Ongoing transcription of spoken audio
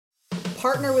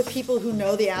partner with people who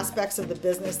know the aspects of the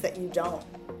business that you don't.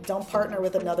 Don't partner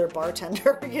with another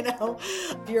bartender,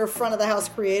 If you're a front of the house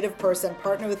creative person,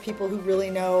 partner with people who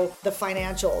really know the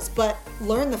financials, but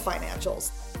learn the financials.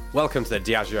 Welcome to the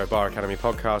Diageo Bar Academy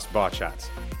podcast, Bar Chat.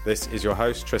 This is your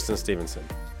host, Tristan Stevenson.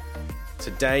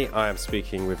 Today, I am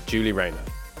speaking with Julie Rayner.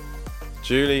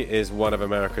 Julie is one of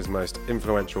America's most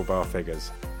influential bar figures,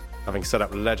 having set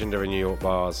up legendary New York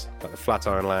bars like the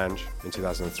Flatiron Lounge in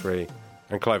 2003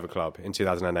 and Clover Club in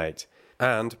 2008,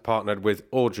 and partnered with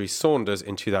Audrey Saunders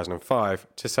in 2005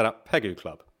 to set up Pegu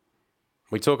Club.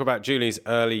 We talk about Julie's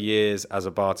early years as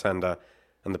a bartender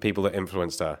and the people that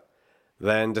influenced her,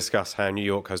 then discuss how New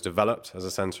York has developed as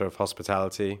a centre of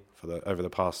hospitality over the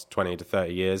past 20 to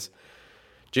 30 years.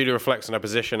 Julie reflects on her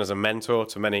position as a mentor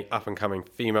to many up-and-coming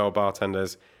female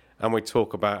bartenders, and we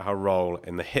talk about her role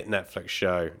in the hit Netflix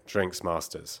show Drinks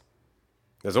Masters.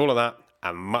 There's all of that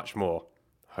and much more.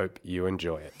 Hope you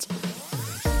enjoy it.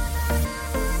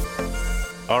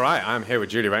 All right, I'm here with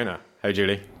Julie Rayner. Hey,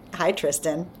 Julie. Hi,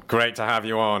 Tristan. Great to have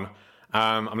you on.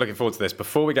 I'm looking forward to this.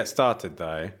 Before we get started,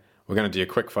 though, we're going to do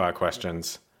quick-fire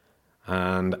questions.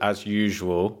 And as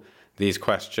usual, these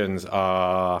questions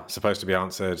are supposed to be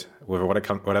answered with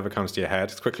whatever comes to your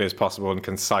head as quickly as possible and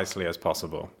concisely as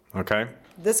possible. Okay?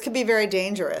 This could be very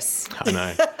dangerous. I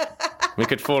know. We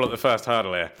could fall at the first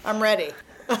hurdle here. I'm ready.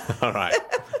 All right.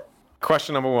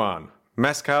 Question number 1.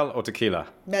 Mezcal or tequila?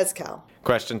 Mezcal.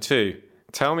 Question 2.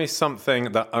 Tell me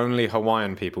something that only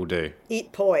Hawaiian people do.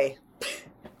 Eat poi.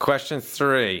 Question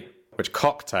 3. Which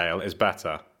cocktail is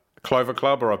better? A Clover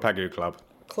Club or a Pegu Club?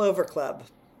 Clover Club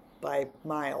by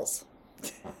miles.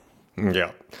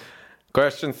 Yeah.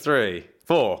 Question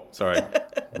 4.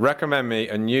 Recommend me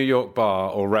a New York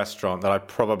bar or restaurant that I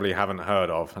probably haven't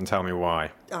heard of and tell me why.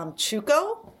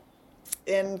 Chuco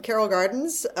in Carroll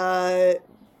Gardens.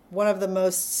 One of the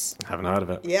most... Haven't heard of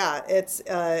it. Yeah, it's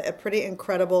a pretty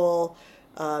incredible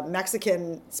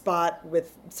Mexican spot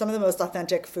with some of the most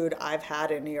authentic food I've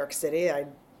had in New York City. I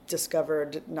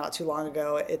discovered not too long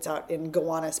ago. It's out in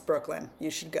Gowanus, Brooklyn. You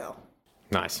should go.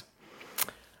 Nice.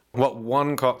 What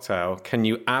one cocktail can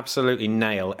you absolutely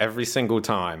nail every single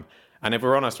time? And if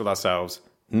we're honest with ourselves,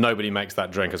 nobody makes that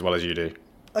drink as well as you do.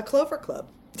 A Clover Club.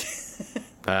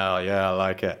 Oh, yeah, I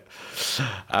like it.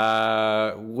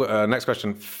 Next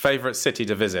question. Favorite city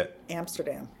to visit?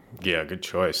 Amsterdam. Yeah, good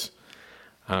choice.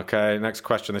 Okay, next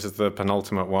question. This is the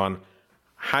penultimate one.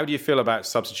 How do you feel about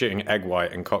substituting egg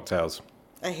white in cocktails?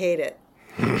 I hate it.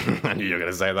 I knew you were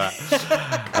going to say that.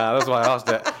 That's why I asked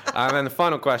it. And then the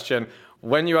final question.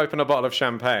 When you open a bottle of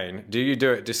champagne, do you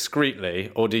do it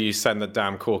discreetly or do you send the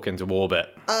damn cork into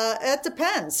orbit? It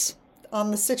depends on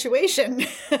the situation.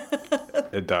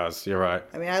 It does. You're right.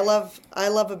 I mean, I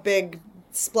love a big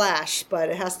splash, but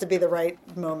it has to be the right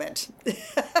moment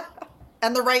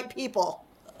and the right people.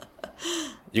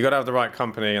 You got to have the right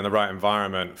company and the right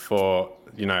environment for,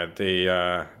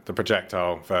 the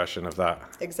projectile version of that.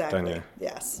 Exactly. Don't you?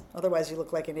 Yes. Otherwise, you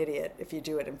look like an idiot if you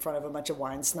do it in front of a bunch of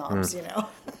wine snobs.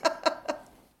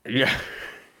 Yeah.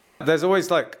 There's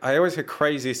always I always hear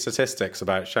crazy statistics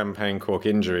about champagne cork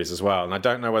injuries as well. And I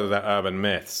don't know whether they're urban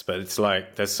myths, but it's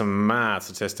there's some mad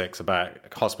statistics about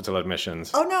hospital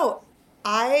admissions. Oh, no.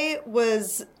 I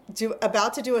was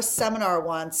about to do a seminar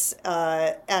once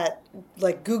at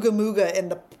Googa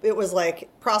Mooga it was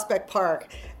Prospect Park.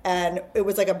 And it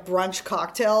was a brunch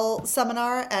cocktail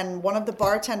seminar. And one of the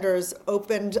bartenders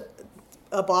opened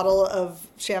a bottle of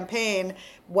champagne,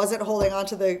 wasn't holding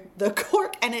onto the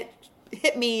cork, and it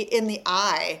hit me in the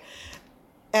eye.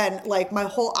 And my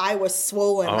whole eye was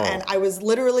swollen. Oh. And I was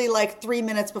literally 3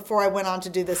 minutes before I went on to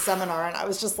do this seminar. And I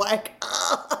was just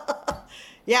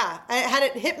yeah, I had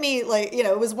it hit me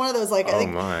it was one of those I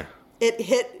think my. It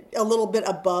hit a little bit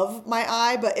above my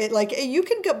eye, but it you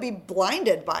can be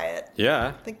blinded by it. Yeah.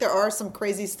 I think there are some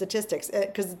crazy statistics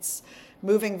because it's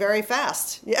moving very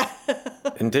fast. Yeah.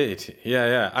 Indeed.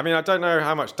 Yeah. I mean, I don't know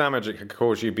how much damage it could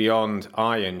cause you beyond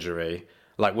eye injury.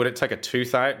 Would it take a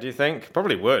tooth out, do you think?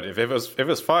 Probably would. If it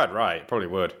was fired right, probably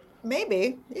would.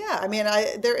 Maybe. Yeah. I mean,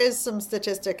 there is some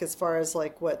statistic as far as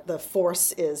what the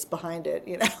force is behind it,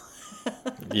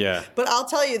 Yeah. But I'll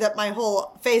tell you that my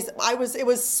whole face, it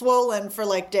was swollen for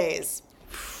days.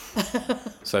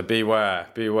 So beware.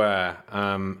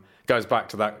 Goes back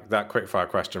to that quickfire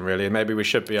question, really. Maybe we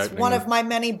should be opening. One of my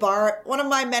many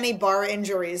bar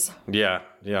injuries. Yeah.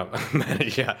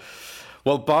 Yeah.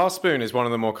 Well, bar spoon is one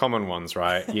of the more common ones,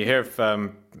 right? You hear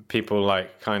of people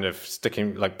like kind of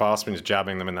sticking, like bar spoons,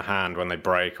 jabbing them in the hand when they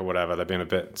break or whatever. They're being a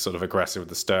bit sort of aggressive with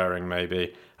the stirring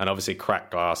maybe, and obviously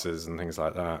cracked glasses and things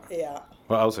like that. Yeah.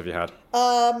 What else have you had?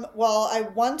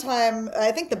 Well, one time,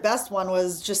 I think the best one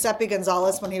was Giuseppe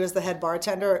Gonzalez when he was the head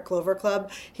bartender at Clover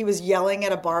Club. He was yelling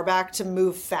at a barback to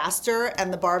move faster,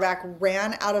 and the barback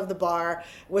ran out of the bar,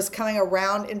 was coming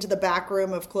around into the back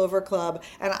room of Clover Club,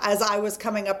 and as I was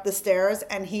coming up the stairs,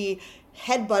 and he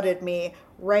headbutted me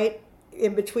right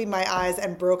in between my eyes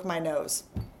and broke my nose.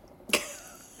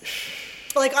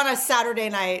 Like on a Saturday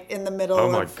night in the middle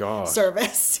of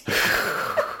service.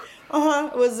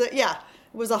 It was, it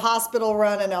was a hospital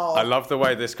run and all. I love the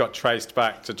way this got traced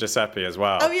back to Giuseppe as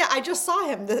well. Oh, yeah. I just saw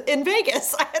him in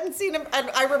Vegas. I hadn't seen him. And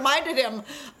I reminded him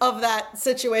of that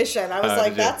situation. I was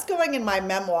like, that's going in my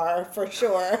memoir for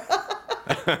sure.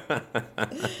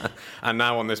 And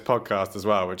now on this podcast as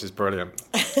well, which is brilliant.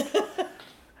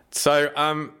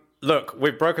 So, look,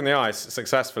 we've broken the ice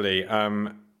successfully.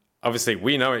 Obviously,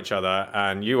 we know each other,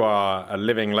 and you are a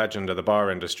living legend of the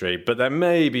bar industry. But there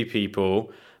may be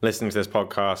people listening to this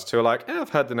podcast who are like, I've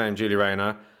heard the name Julie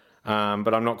Rayner,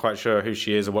 but I'm not quite sure who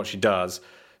she is or what she does.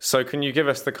 So can you give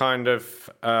us the kind of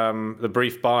the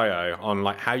brief bio on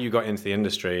like how you got into the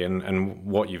industry and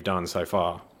what you've done so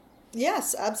far?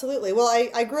 Yes, absolutely. Well,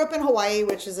 I grew up in Hawaii,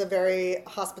 which is a very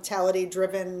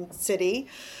hospitality-driven city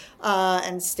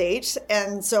and state.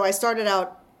 And so I started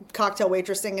out cocktail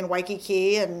waitressing in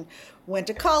Waikiki and went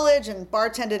to college and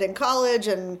bartended in college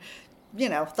and,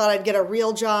 thought I'd get a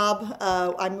real job.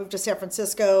 I moved to San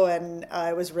Francisco and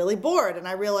I was really bored, and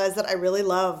I realized that I really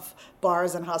love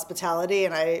bars and hospitality,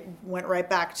 and I went right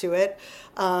back to it.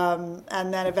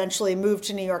 And then eventually moved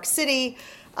to New York City,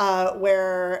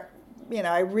 where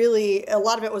a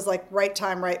lot of it was like right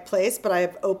time, right place, but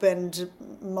I've opened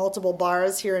multiple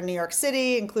bars here in New York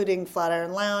City, including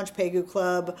Flatiron Lounge, Pegu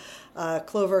Club,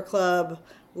 Clover Club,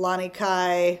 Lani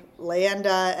Kai,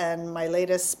 Leyenda, and my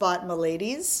latest spot,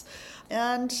 Milady's.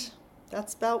 And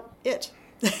that's about it.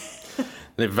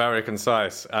 Very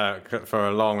concise for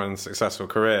a long and successful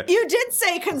career. You did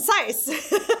say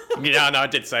concise. Yeah, no, I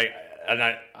did say.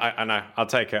 I know. I'll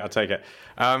take it.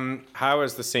 How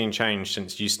has the scene changed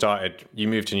since you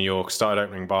moved to New York, started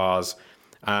opening bars,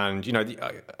 and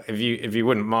if you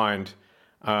wouldn't mind,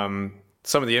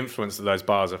 some of the influence that those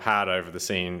bars have had over the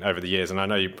scene over the years, and I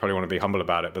know you probably want to be humble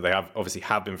about it, but they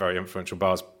have been very influential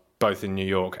bars, both in New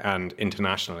York and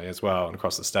internationally as well, and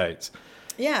across the States.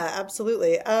 Yeah,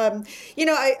 absolutely.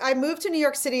 I moved to New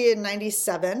York City in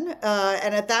 97.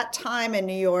 And at that time in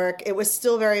New York, it was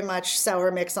still very much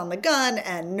sour mix on the gun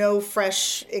and no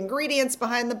fresh ingredients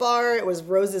behind the bar. It was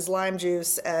Rose's lime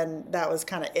juice, and that was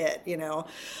kind of it,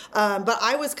 But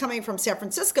I was coming from San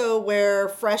Francisco, where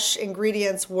fresh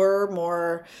ingredients were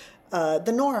more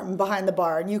the norm behind the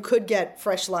bar, and you could get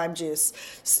fresh lime juice,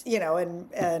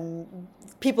 and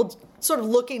people sort of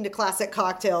looking to classic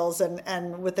cocktails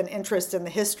and with an interest in the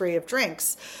history of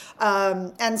drinks.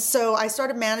 And so I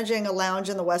started managing a lounge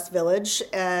in the West Village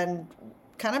and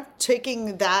kind of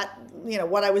taking that,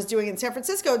 what I was doing in San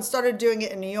Francisco and started doing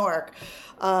it in New York.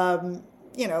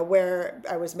 Where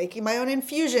I was making my own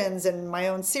infusions and my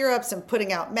own syrups and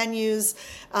putting out menus.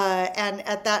 And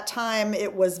at that time,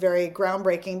 it was very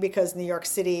groundbreaking because New York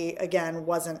City, again,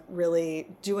 wasn't really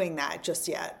doing that just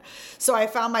yet. So I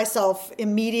found myself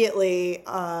immediately,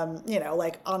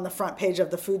 like on the front page of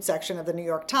the food section of the New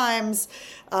York Times,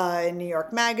 in New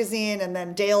York Magazine. And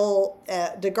then Dale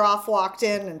DeGroff walked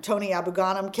in and Tony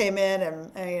Abou-Ganim came in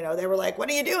and they were like, "What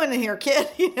are you doing in here, kid?"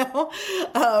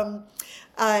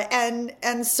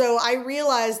 And so I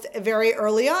realized very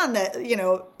early on that,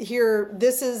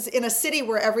 this is in a city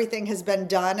where everything has been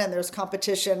done and there's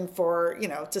competition for,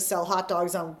 to sell hot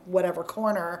dogs on whatever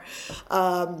corner.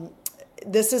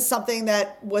 This is something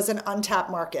that was an untapped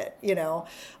market,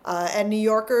 and New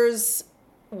Yorkers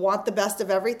want the best of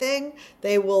everything.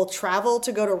 They will travel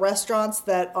to go to restaurants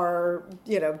that are,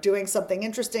 doing something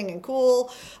interesting and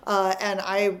cool. And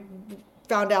I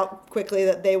found out quickly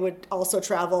that they would also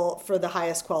travel for the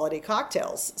highest quality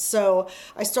cocktails. So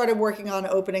I started working on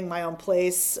opening my own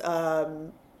place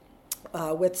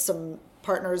with some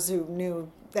partners who knew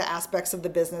the aspects of the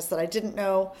business that I didn't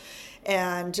know,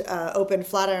 and opened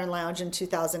Flatiron Lounge in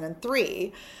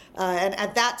 2003. And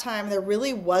at that time, there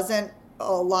really wasn't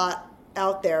a lot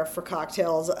out there for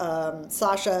cocktails.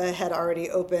 Sasha had already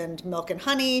opened Milk and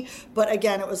Honey, but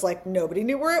again, it was like nobody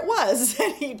knew where it was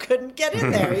and you couldn't get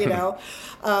in there,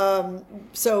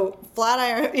 So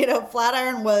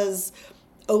Flatiron was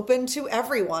open to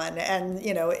everyone. And,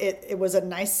 you know, it was a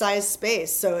nice sized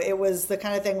space. So it was the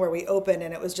kind of thing where we opened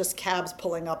and it was just cabs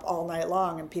pulling up all night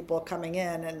long and people coming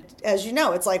in. And as you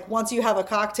know, it's like once you have a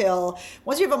cocktail,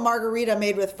 once you have a margarita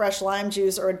made with fresh lime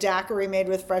juice or a daiquiri made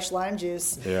with fresh lime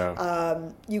juice,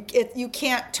 you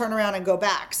can't turn around and go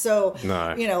back. So,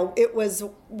 you know,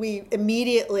 we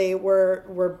immediately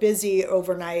were busy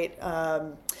overnight.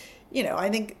 You know, I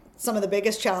think some of the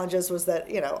biggest challenges was that,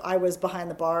 you know, I was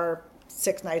behind the bar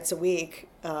 6 nights a week,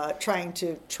 trying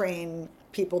to train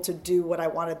people to do what I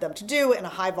wanted them to do in a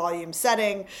high volume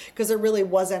setting, because there really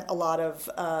wasn't a lot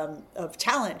of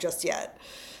talent just yet.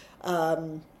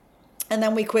 And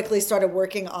then we quickly started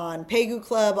working on Pegu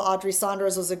Club. Audrey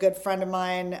Saunders was a good friend of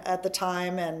mine at the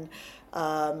time. And,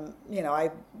 you know,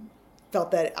 I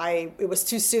felt that it was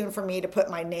too soon for me to put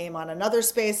my name on another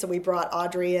space. So we brought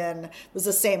Audrey in. It was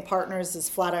the same partners as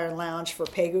Flatiron Lounge for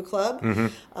Pegu Club,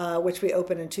 which we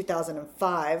opened in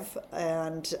 2005.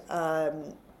 And,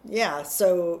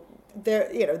 so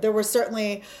there were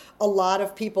certainly a lot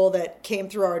of people that came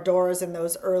through our doors in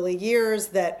those early years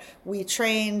that we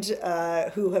trained,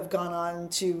 who have gone on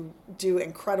to do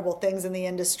incredible things in the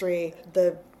industry.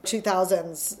 The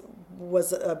 2000s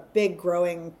was a big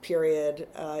growing period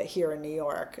here in New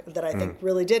York that I think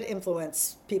really did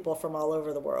influence people from all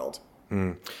over the world.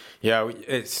 Yeah,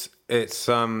 it's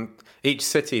each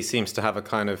city seems to have a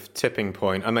kind of tipping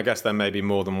point, and I guess there may be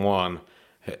more than one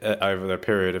over the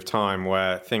period of time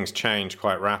where things change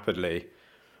quite rapidly.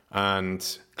 And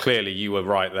clearly you were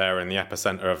right there in the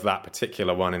epicenter of that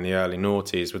particular one in the early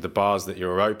noughties with the bars that you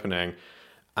were opening.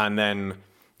 And then,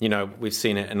 you know, we've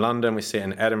seen it in London, we see it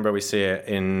in Edinburgh, we see it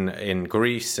in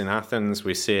Greece, in Athens,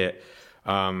 we see it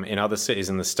in other cities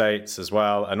in the States as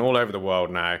well, and all over the world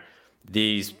now.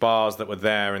 These bars that were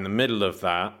there in the middle of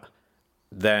that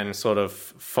then sort of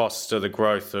foster the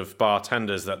growth of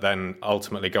bartenders that then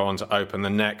ultimately go on to open the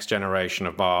next generation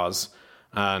of bars.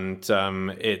 And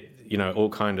it, you know, all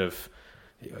kind of,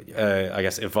 I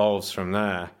guess, evolves from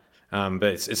there. But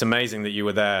it's amazing that you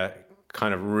were there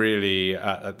kind of really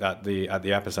at the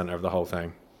epicenter of the whole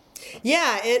thing.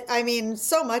 Yeah, I mean,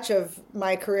 so much of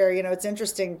my career, you know, it's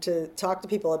interesting to talk to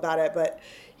people about it, but,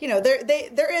 you know,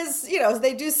 there is, you know,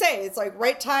 they do say it's like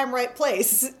right time, right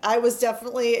place. I was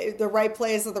definitely the right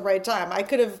place at the right time. I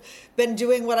could have been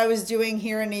doing what I was doing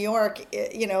here in New York,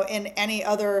 you know, in any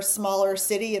other smaller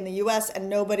city in the U.S. and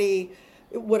nobody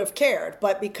would have cared,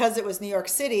 but because it was New York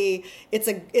City,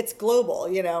 it's global,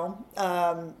 you know.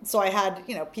 So I had,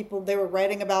 you know, people, they were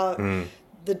writing about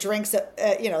the drinks at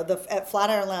at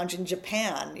Flatiron Lounge in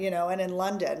Japan, you know, and in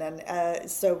London, and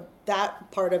so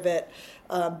that part of it,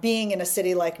 being in a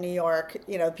city like New York,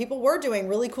 you know, people were doing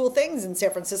really cool things in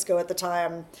San Francisco at the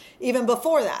time, even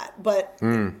before that, but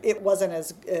it wasn't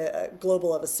as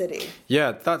global of a city.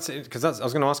 Yeah, that's it, because I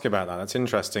was going to ask you about that. That's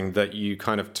interesting that you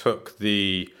kind of took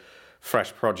the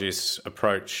fresh produce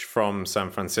approach from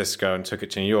San Francisco and took it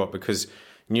to New York, because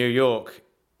New York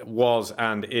was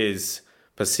and is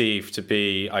perceived to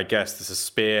be, I guess, the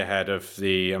spearhead of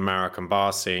the American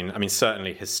bar scene. I mean,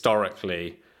 certainly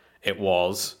historically it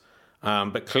was,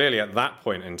 but clearly at that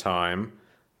point in time,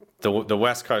 the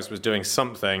West Coast was doing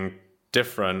something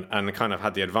different and kind of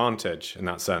had the advantage in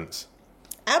that sense.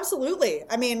 Absolutely.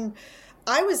 I mean,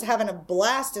 I was having a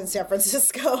blast in San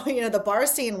Francisco. You know, the bar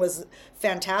scene was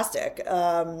fantastic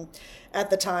at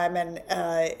the time, and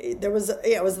there was,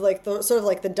 it was like sort of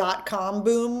like the .com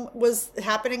boom was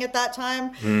happening at that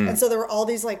time, and so there were all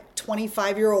these like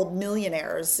 25-year-old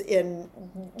millionaires in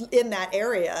that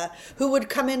area who would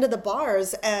come into the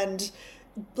bars and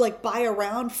like buy a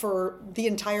round for the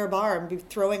entire bar and be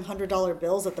throwing $100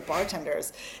 bills at the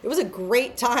bartenders. It was a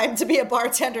great time to be a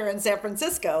bartender in San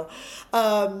Francisco.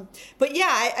 But yeah,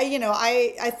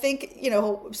 I think, you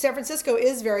know, San Francisco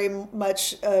is very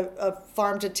much a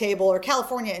farm to table, or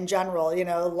California in general, you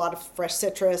know, a lot of fresh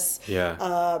citrus,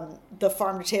 the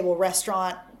farm to table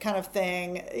restaurant kind of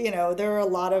thing. You know, there are a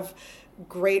lot of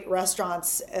great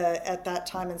restaurants at that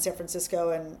time in San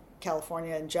Francisco and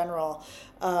California in general,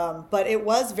 but it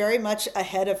was very much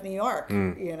ahead of New York,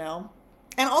 you know.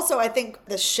 And also, I think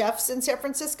the chefs in San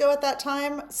Francisco at that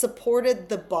time supported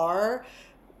the bar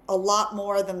a lot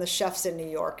more than the chefs in New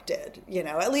York did, you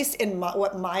know, at least in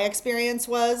what my experience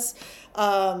was.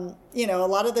 You know, a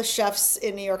lot of the chefs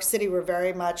in New York City were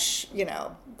very much, you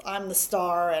know, I'm the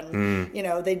star, and you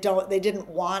know, they didn't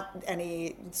want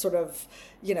any sort of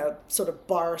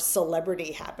bar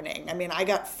celebrity happening. I mean, I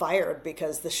got fired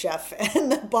because the chef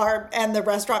and the bar and the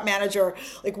restaurant manager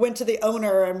like went to the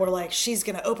owner and were like, she's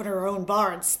going to open her own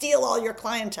bar and steal all your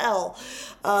clientele.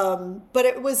 But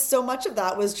it was so much of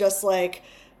that was just like,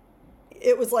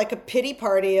 it was like a pity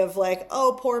party of like,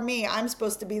 oh, poor me, I'm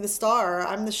supposed to be the star,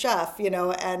 I'm the chef,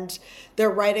 and they're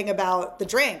writing about the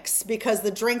drinks because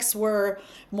the drinks were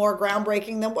more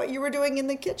groundbreaking than what you were doing in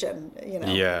the kitchen,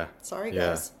 Yeah. Sorry,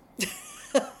 guys.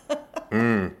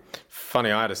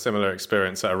 Funny, I had a similar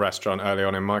experience at a restaurant early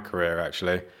on in my career,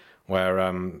 actually, where,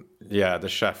 the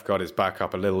chef got his back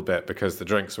up a little bit because the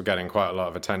drinks were getting quite a lot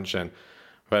of attention.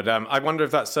 But I wonder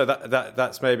if that's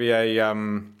that's maybe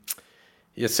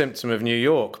a symptom of New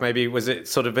York. Maybe was it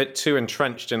sort of a bit too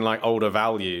entrenched in like older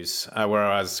values,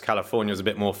 whereas California was a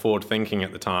bit more forward-thinking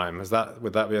at the time.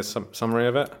 Would that be a summary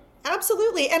of it?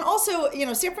 Absolutely. And also,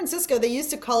 San Francisco, they used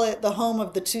to call it the home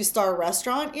of the 2-star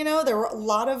restaurant. There were a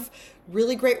lot of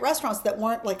really great restaurants that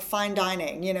weren't like fine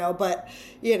dining, but,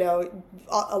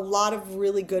 a lot of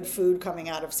really good food coming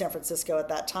out of San Francisco at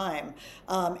that time.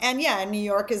 And New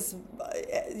York is,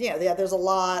 there's a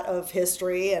lot of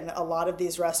history, and a lot of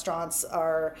these restaurants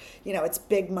are, it's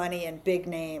big money and big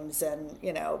names, and,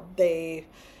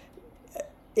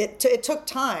 It took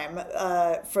time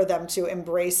for them to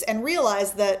embrace and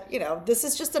realize that, this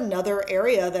is just another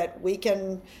area that we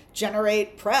can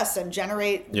generate press and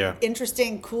generate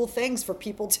interesting, cool things for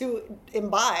people to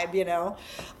imbibe,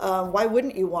 Why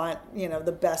wouldn't you want,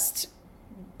 the best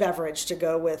beverage to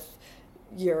go with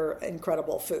your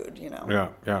incredible food,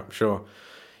 Yeah, sure.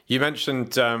 You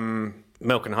mentioned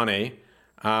Milk and Honey.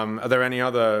 Are there any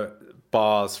other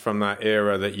bars from that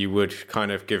era that you would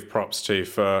kind of give props to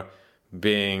for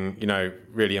being,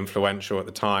 really influential at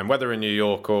the time, whether in New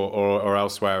York or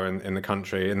elsewhere in the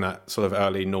country in that sort of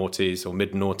early noughties or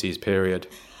mid-noughties period?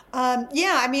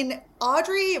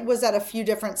 Audrey was at a few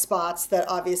different spots that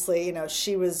obviously,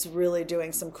 she was really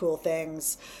doing some cool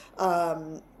things.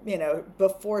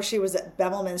 Before she was at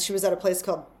Bemelman's, she was at a place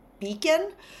called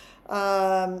Beacon.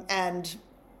 And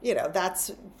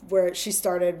that's where she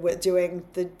started with doing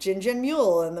the Gin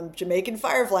Mule and the Jamaican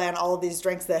Firefly and all of these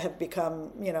drinks that have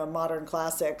become, modern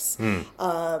classics.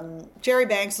 Jerry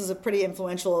Banks was a pretty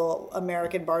influential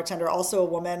American bartender, also a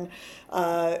woman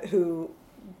who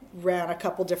ran a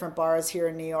couple different bars here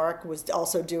in New York, was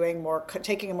also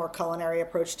taking a more culinary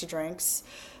approach to drinks.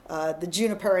 The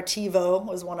Juniperativo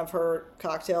was one of her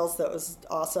cocktails that was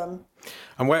awesome.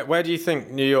 And where do you think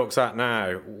New York's at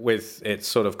now with its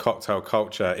sort of cocktail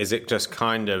culture? Is it just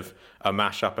kind of a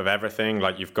mashup of everything?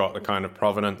 Like you've got the kind of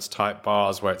Provenance type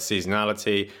bars where it's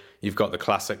seasonality, you've got the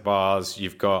classic bars,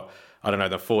 you've got,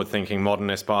 the forward-thinking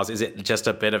modernist bars. Is it just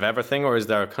a bit of everything, or is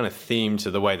there a kind of theme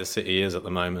to the way the city is at the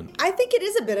moment? I think it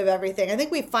is a bit of everything. I think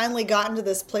we've finally gotten to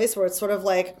this place where it's sort of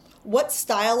like, what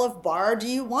style of bar do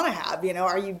you want to have?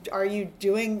 Are you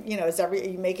doing, are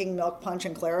you making milk punch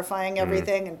and clarifying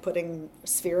everything and putting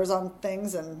spheres on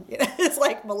things, and it's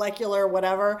like molecular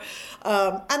whatever.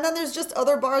 And then there's just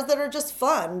other bars that are just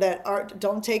fun, that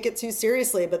don't take it too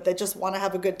seriously, but they just want to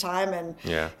have a good time, and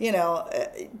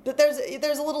but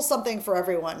there's a little something for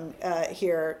everyone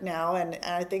here now, and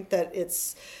I think that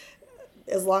it's,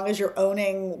 as long as you're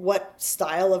owning what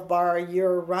style of bar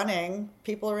you're running,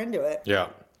 people are into it. Yeah.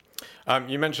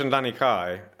 You mentioned Lani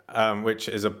Kai, which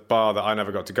is a bar that I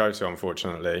never got to go to,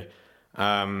 unfortunately.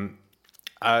 I've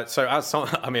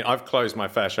closed my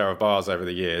fair share of bars over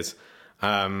the years.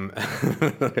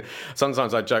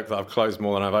 Sometimes I joke that I've closed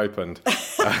more than I've opened.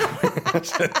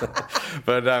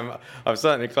 But I've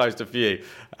certainly closed a few.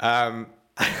 So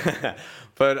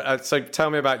tell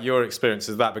me about your experience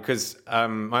with that, because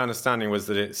my understanding was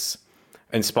that it's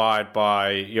inspired by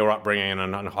your upbringing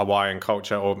and Hawaiian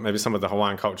culture, or maybe some of the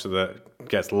Hawaiian culture that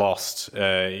gets lost,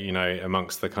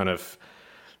 amongst the kind of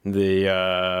the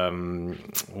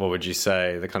what would you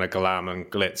say, the kind of glam and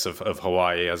glitz of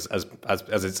Hawaii as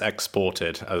it's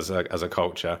exported as a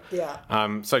culture.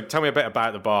 Yeah. So tell me a bit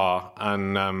about the bar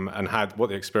and what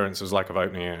the experience was like of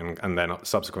opening it and then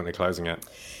subsequently closing it.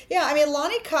 Yeah,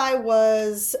 Lani Kai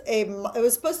was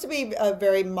supposed to be a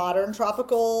very modern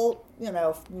tropical,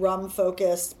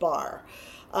 rum-focused bar.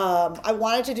 I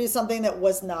wanted to do something that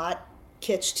was not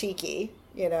kitsch tiki,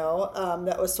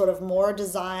 that was sort of more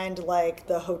designed like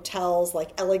the hotels,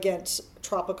 like elegant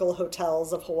tropical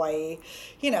hotels of Hawaii,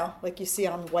 like you see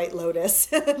on White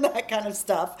Lotus and that kind of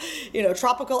stuff,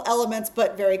 tropical elements,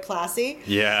 but very classy.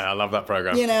 Yeah, I love that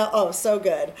program. So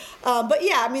good. But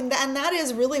yeah, and that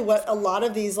is really what a lot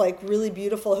of these like really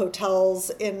beautiful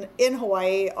hotels in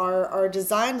Hawaii are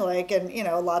designed like, and,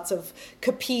 lots of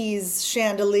capis,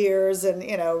 chandeliers, and,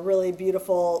 really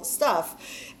beautiful stuff.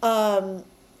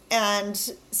 And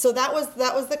so that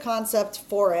was the concept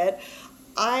for it.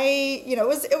 it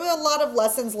was a lot of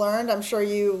lessons learned. I'm sure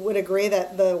you would agree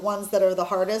that the ones that are the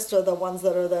hardest are the ones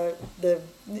that are the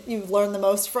you've learned the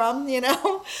most from,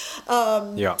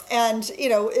 Yeah. And,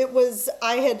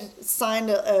 I had signed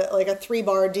a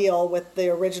 3-bar deal with the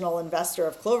original investor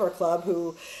of Clover Club,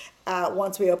 who,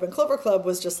 once we opened Clover Club,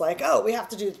 was just like, oh, we have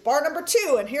to do bar number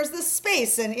 2, and here's this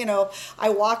space. And, I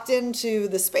walked into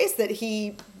the space that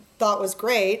he thought was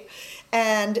great.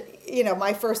 And,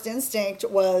 my first instinct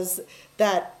was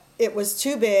that it was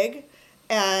too big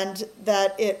and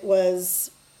that it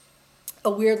was a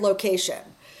weird location.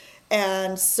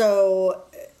 And so,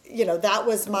 that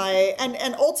was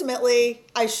and ultimately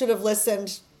I should have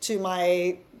listened to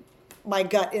my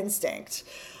gut instinct.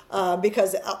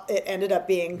 Because it ended up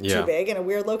being too big in a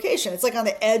weird location. It's like on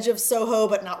the edge of Soho,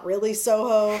 but not really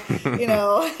Soho.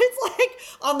 It's like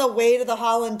on the way to the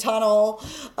Holland Tunnel.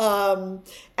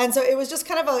 And so it was just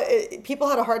kind of people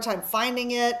had a hard time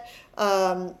finding it.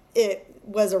 It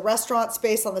was a restaurant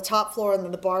space on the top floor, and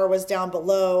then the bar was down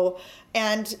below.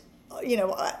 And,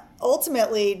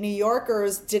 ultimately, New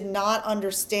Yorkers did not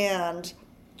understand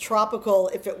tropical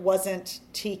if it wasn't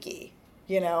tiki.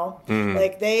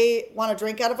 Like they want to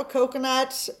drink out of a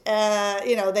coconut.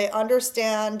 They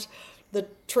understand the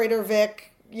Trader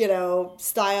Vic,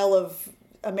 style of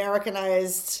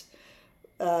Americanized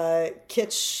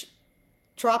kitsch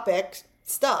tropic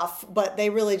stuff, but they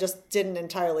really just didn't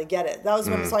entirely get it. That was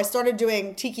so I started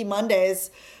doing Tiki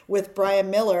Mondays with Brian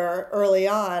Miller early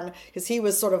on, because he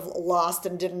was sort of lost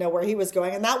and didn't know where he was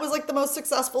going. And that was like the most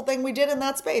successful thing we did in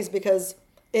that space, because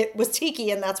it was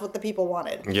tiki, and that's what the people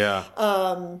wanted. Yeah.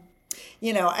 And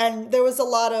there was a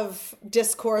lot of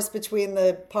discourse between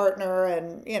the partner,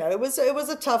 and it was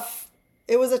a tough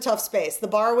space. The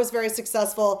bar was very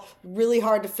successful. Really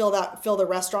hard to fill the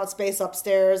restaurant space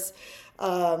upstairs.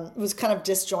 It was kind of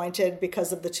disjointed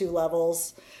because of the 2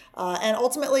 levels. And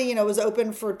ultimately, it was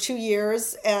open for 2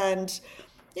 years, and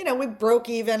we broke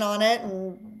even on it,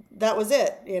 and that was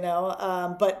it.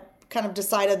 But kind of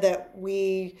decided that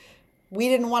we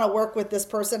didn't want to work with this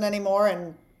person anymore,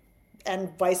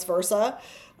 and vice versa.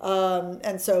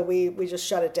 And so we just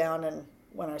shut it down and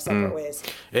went our separate ways.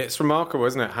 It's remarkable,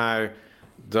 isn't it, how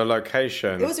the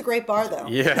location... It was a great bar, though.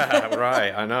 Yeah,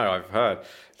 right. I know, I've heard.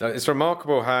 It's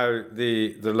remarkable how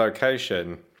the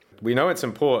location, we know it's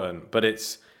important, but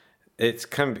it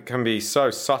can be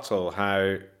so subtle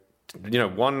how,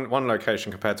 one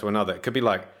location compared to another. It could be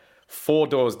like 4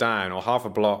 doors down or half a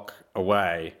block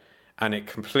away, and it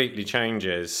completely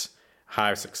changes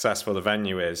how successful the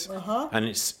venue is. And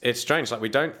it's strange. Like, we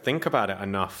don't think about it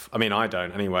enough. I mean, I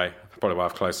don't anyway. Probably why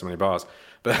I've closed so many bars.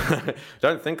 But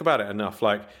don't think about it enough.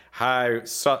 Like how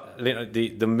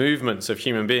the movements of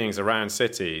human beings around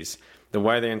cities, the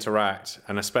way they interact,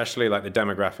 and especially like the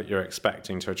demographic you're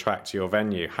expecting to attract to your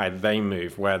venue, how they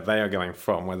move, where they are going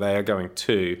from, where they are going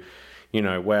to,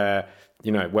 where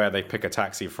they pick a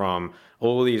taxi from,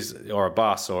 all these, or a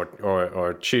bus or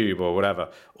a tube or whatever,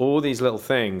 all these little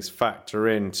things factor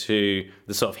into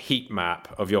the sort of heat map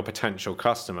of your potential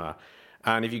customer.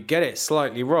 And if you get it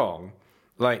slightly wrong,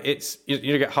 like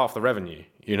you get half the revenue,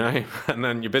 and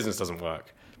then your business doesn't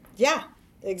work. Yeah,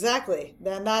 exactly.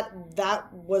 Then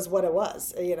that was what it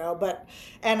was, but,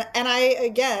 and I,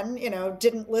 again,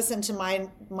 didn't listen to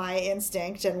my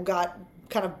instinct and got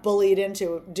kind of bullied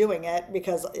into doing it,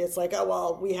 because it's like, oh,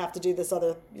 well, we have to do this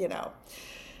other,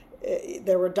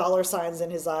 there were dollar signs in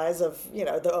his eyes of,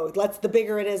 the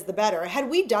bigger it is, the better. Had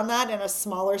we done that in a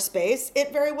smaller space,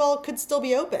 it very well could still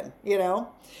be open,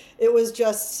 It was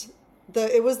just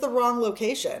it was the wrong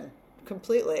location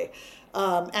completely.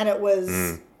 And it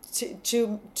was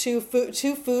too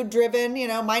food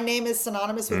driven. My name is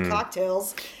synonymous with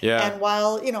cocktails. Yeah. And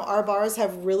while, our bars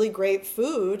have really great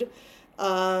food,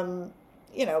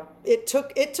 it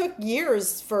took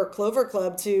years for Clover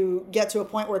Club to get to a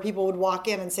point where people would walk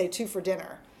in and say 2 for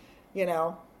dinner,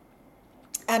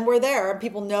 and we're there.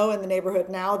 People know in the neighborhood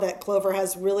now that Clover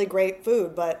has really great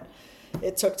food, but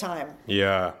it took time.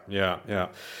 Yeah.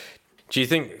 Do you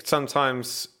think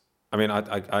sometimes, I mean,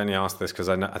 I only ask this because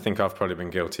I think I've probably been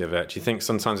guilty of it. Do you think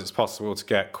sometimes it's possible to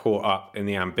get caught up in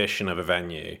the ambition of a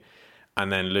venue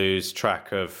and then lose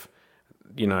track of,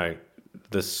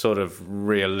 the sort of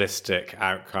realistic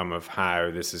outcome of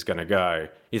how this is going to go?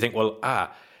 You think, well,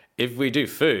 if we do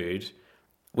food,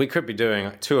 we could be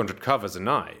doing 200 covers a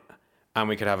night and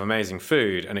we could have amazing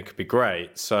food and it could be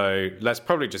great. So let's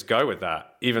probably just go with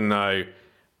that, even though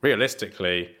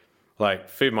realistically, like,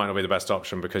 food might not be the best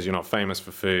option because you're not famous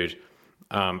for food.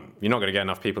 You're not going to get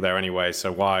enough people there anyway,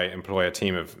 so why employ a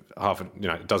team of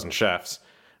a dozen chefs?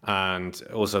 And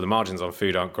also the margins on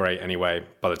food aren't great anyway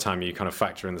by the time you kind of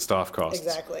factor in the staff costs.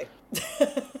 Exactly.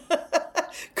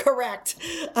 Correct.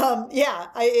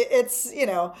 It's,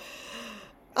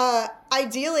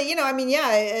 ideally,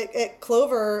 at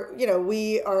Clover,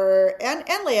 we are, and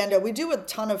Leando, we do a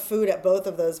ton of food at both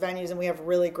of those venues, and we have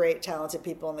really great, talented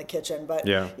people in the kitchen. But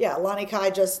Lani Kai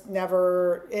just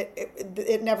never,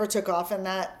 it never took off in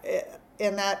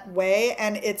that way.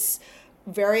 And it's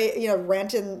very,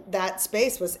 rent in that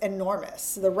space was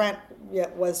enormous. The rent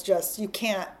was just, you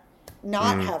can't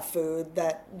not have food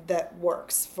that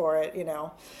works for it,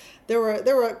 There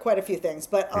were quite a few things,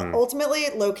 but ultimately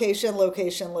location.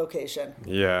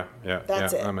 Yeah.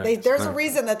 That's it. There's a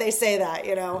reason that they say that,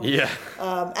 Yeah.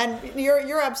 And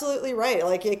you're absolutely right.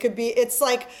 Like it's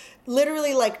like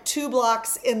literally like 2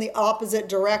 blocks in the opposite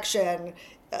direction,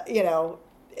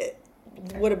 it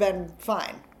would have been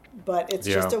fine, but it's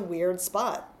just a weird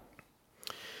spot.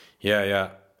 Yeah.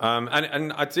 And I'm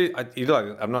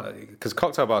not, because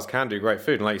cocktail bars can do great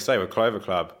food, and like you say with Clover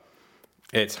Club,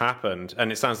 it's happened,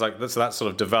 and it sounds like that's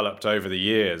sort of developed over the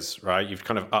years, right? You've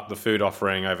kind of upped the food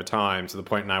offering over time to the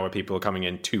point now where people are coming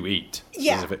in to eat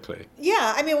specifically.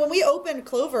 Yeah, I mean, when we opened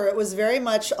Clover, it was very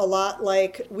much a lot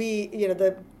like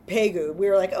the Pegu. We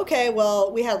were like, okay,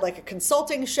 well, we had like a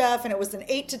consulting chef, and it was an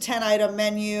 8 to 10 item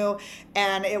menu,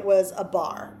 and it was a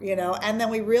bar, and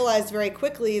then we realized very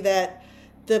quickly that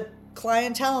the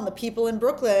clientele and the people in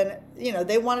Brooklyn,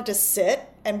 they wanted to sit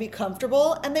and be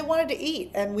comfortable, and they wanted to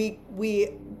eat. And we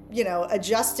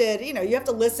adjusted, you have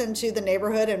to listen to the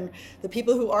neighborhood and the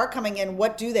people who are coming in.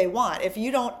 What do they want? If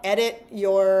you don't edit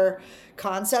your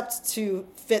concept to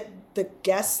fit the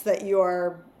guests that you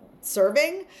are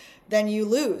serving, then you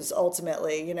lose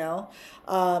ultimately,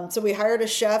 So we hired a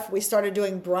chef. We started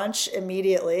doing brunch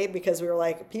immediately because we were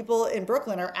like, people in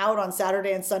Brooklyn are out on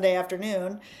Saturday and Sunday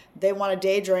afternoon. They want a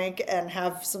day drink and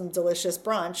have some delicious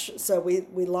brunch. So we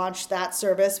launched that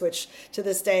service, which to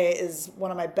this day is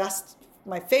one of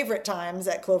my favorite times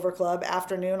at Clover Club,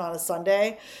 afternoon on a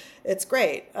Sunday. It's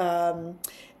great.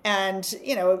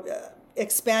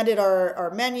 Expanded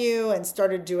our menu and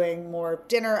started doing more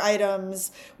dinner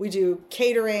items. We do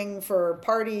catering for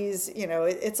parties.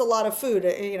 It's a lot of food.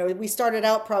 We started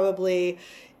out probably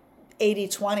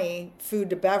 80-20 food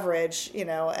to beverage,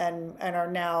 and are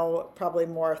now probably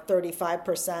more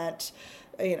 35%,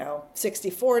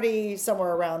 60-40,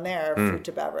 somewhere around there, food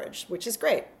to beverage, which is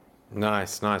great.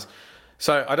 Nice.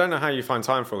 So I don't know how you find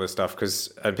time for all this stuff,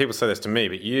 because people say this to me,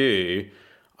 but you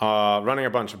are running a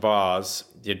bunch of bars,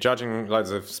 you're judging loads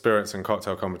of spirits and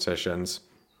cocktail competitions.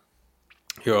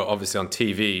 You're obviously on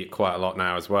TV quite a lot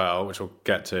now as well, which we'll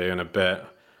get to in a bit.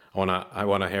 I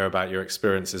want to hear about your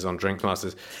experiences on Drink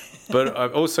Masters, but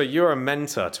also you're a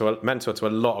mentor to a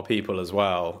lot of people as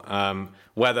well.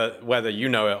 Whether you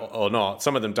know it or not,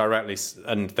 some of them directly,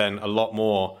 and then a lot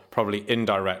more probably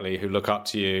indirectly, who look up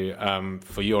to you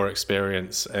for your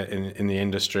experience in the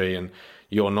industry and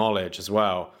your knowledge as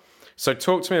well. So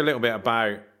talk to me a little bit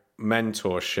about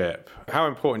mentorship. How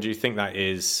important do you think that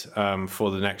is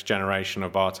for the next generation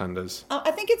of bartenders?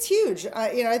 I think it's huge.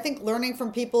 I think learning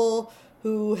from people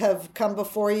who have come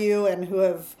before you and who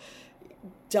have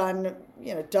done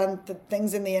the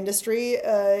things in the industry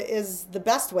is the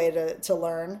best way to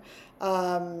learn.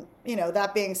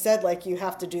 That being said, like, you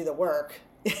have to do the work.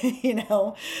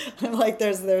 Like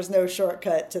there's no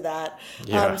shortcut to that.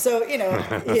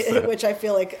 Which I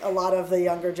feel like a lot of the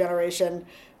younger generation,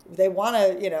 they want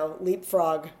to,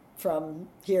 leapfrog from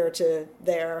here to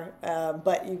there.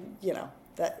 But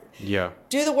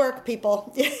do the work,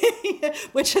 people,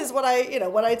 which is what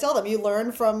I tell them. You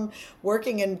learn from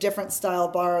working in different style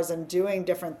bars and doing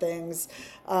different things.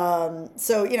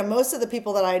 Most of the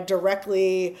people that I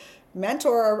directly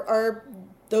mentor are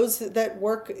those that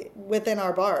work within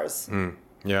our bars.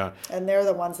 Yeah. And they're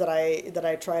the ones that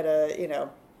I try to,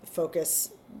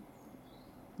 focus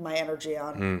my energy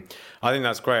on. I think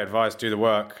that's great advice. Do the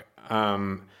work.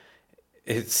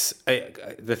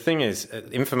 The thing is,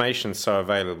 information's so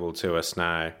available to us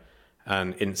now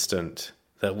and instant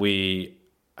that we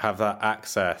have that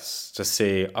access to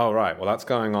see, oh, right, well, that's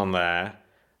going on there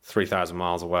 3,000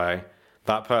 miles away.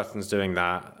 That person's doing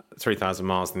that 3,000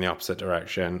 miles in the opposite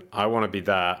direction. I want to be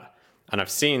that. And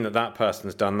I've seen that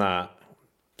person's done that.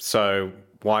 So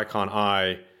why can't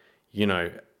I,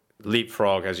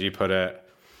 leapfrog, as you put it,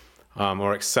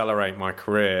 or accelerate my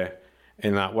career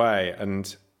in that way?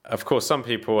 And of course, some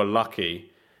people are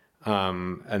lucky,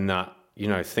 and that,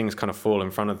 things kind of fall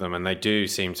in front of them and they do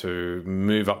seem to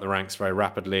move up the ranks very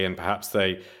rapidly. And perhaps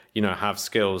they, have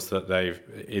skills that they've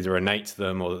either innate to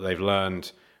them or that they've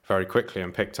learned very quickly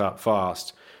and picked up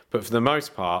fast. But for the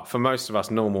most part, for most of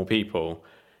us normal people,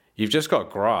 you've just got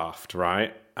graft,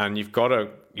 right? And you've got to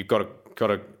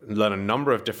learn a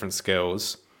number of different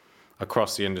skills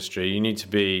across the industry. You need to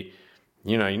be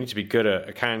good at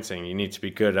accounting. You need to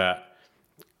be good at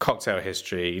cocktail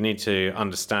history. You need to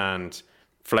understand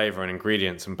flavor and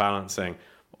ingredients and balancing.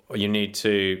 You need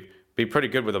to be pretty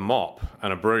good with a mop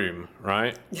and a broom,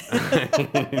 right?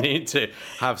 You need to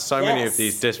have so many of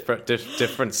these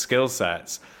different skill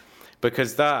sets,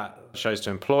 because that shows to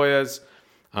employers,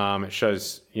 it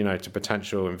shows, to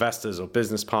potential investors or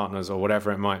business partners or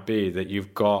whatever it might be, that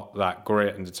you've got that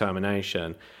grit and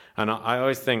determination. And I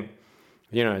always think,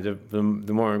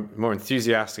 the more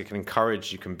enthusiastic and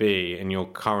encouraged you can be in your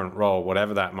current role,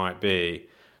 whatever that might be,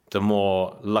 the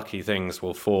more lucky things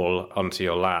will fall onto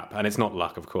your lap. And it's not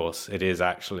luck, of course. It is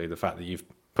actually the fact that you've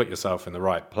put yourself in the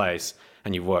right place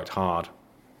and you've worked hard.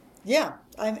 Yeah,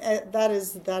 that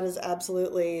is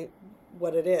absolutely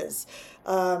what it is.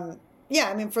 For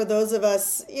those of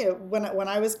us, when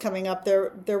I was coming up,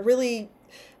 there was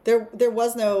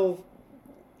no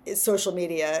social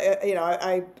media.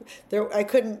 I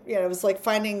couldn't, it was like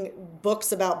finding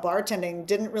books about bartending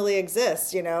didn't really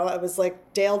exist. It was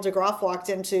like Dale DeGroff walked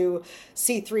into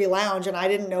C3 Lounge and I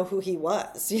didn't know who he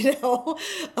was,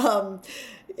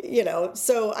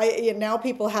 so now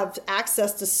people have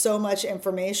access to so much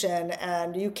information,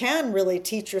 and you can really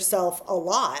teach yourself a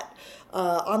lot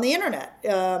on the internet.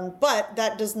 But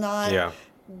that does not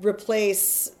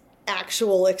replace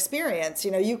actual experience.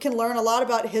 You can learn a lot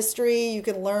about history. You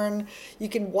can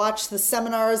watch the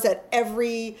seminars at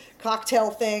every cocktail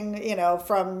thing,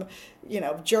 from,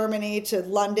 Germany to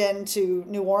London to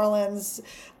New Orleans.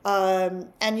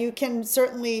 And you can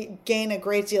certainly gain a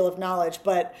great deal of knowledge,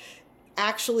 but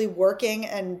actually working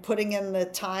and putting in the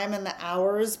time and the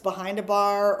hours behind a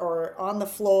bar or on the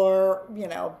floor,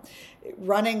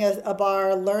 running a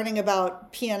bar, learning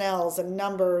about P&Ls and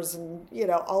numbers and,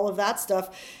 all of that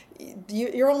stuff,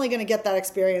 you're only going to get that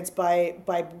experience by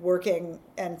working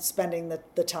and spending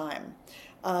the time.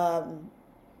 I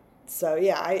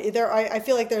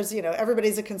feel like there's,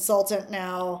 everybody's a consultant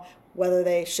now, whether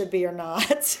they should be or not,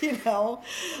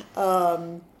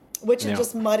 which it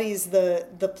just muddies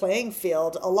the playing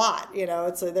field a lot.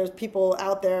 It's like there's people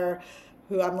out there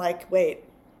who I'm like, wait,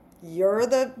 you're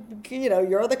the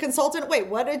consultant. Wait,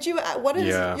 what is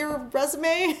your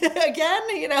resume again?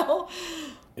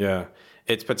 Yeah.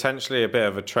 It's potentially a bit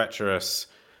of a treacherous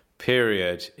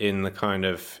period in the kind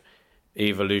of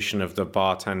evolution of the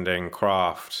bartending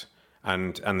craft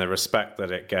and the respect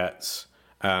that it gets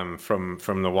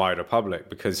from the wider public,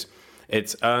 because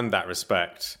it's earned that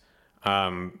respect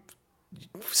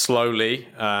slowly,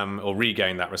 or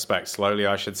regained that respect slowly,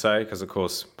 I should say, because of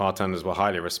course bartenders were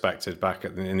highly respected back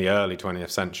in the early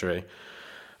 20th century.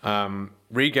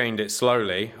 Regained it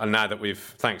slowly, and now that we've,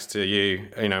 thanks to you,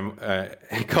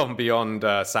 gone beyond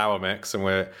sour mix, and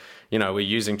we're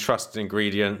using trusted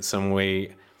ingredients, and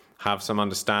we have some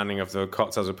understanding of the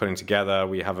cocktails we're putting together.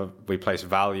 We place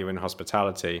value in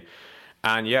hospitality,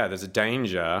 and there's a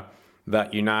danger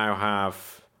that you now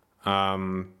have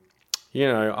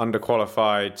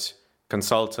underqualified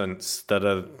consultants that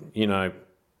are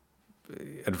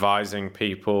advising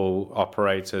people,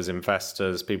 operators,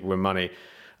 investors, people with money,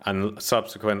 and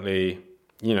subsequently,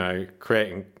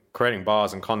 creating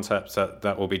bars and concepts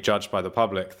that will be judged by the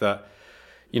public that,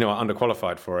 are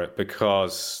underqualified for it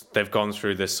because they've gone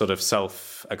through this sort of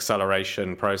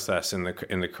self-acceleration process in their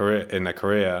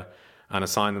career and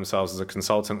assigned themselves as a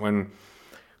consultant. When,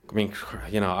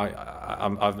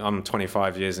 I'm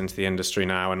 25 years into the industry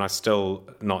now, and I'm still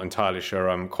not entirely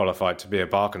sure I'm qualified to be a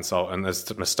bar consultant.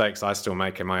 There's mistakes I still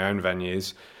make in my own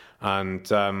venues,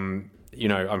 and I'm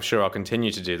sure I'll continue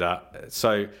to do that.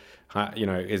 So,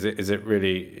 is it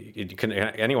really?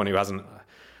 Anyone who hasn't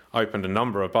opened a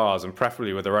number of bars, and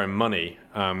preferably with their own money,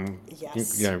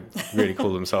 really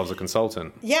call themselves a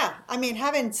consultant. Yeah,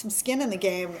 having some skin in the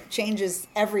game changes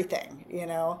everything.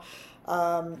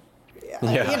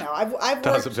 I've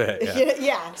does worked, a bit.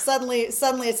 Yeah. Suddenly it's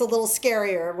a little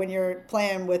scarier when you're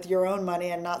playing with your own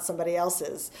money and not somebody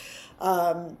else's.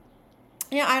 I've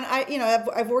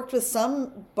worked with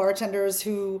some bartenders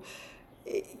who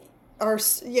are,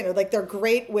 they're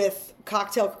great with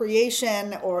cocktail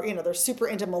creation, or, they're super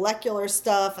into molecular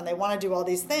stuff and they want to do all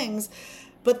these things,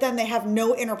 but then they have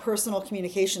no interpersonal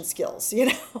communication skills,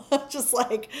 just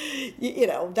like,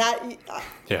 that.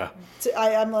 Yeah.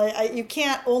 I'm like, you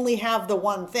can't only have the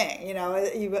one thing,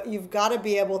 you've got to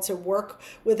be able to work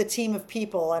with a team of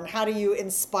people, and how do you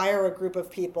inspire a group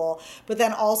of people, but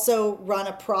then also run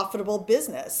a profitable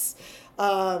business. There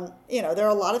are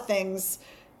a lot of things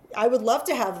I would love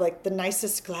to have like the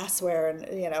nicest glassware,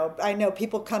 and I know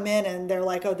people come in and they're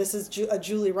like, oh, this is a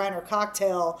Julie Reiner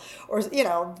cocktail, or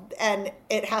and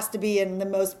it has to be in the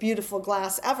most beautiful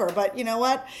glass ever. But you know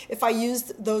what? If I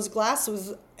used those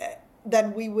glasses,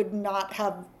 then we would not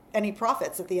have any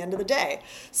profits at the end of the day.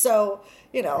 So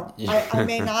I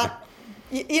may not,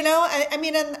 I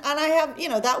mean, and I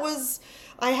have,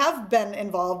 I have been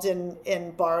involved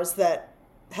in bars that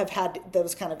have had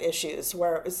those kind of issues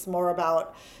where it's more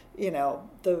about,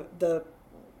 the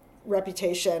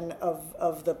reputation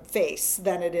of the face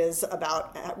than it is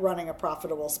about running a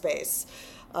profitable space.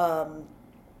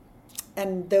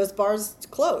 And those bars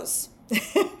close,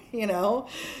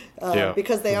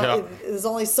 because there's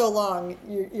only so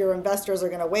long your investors are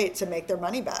going to wait to make their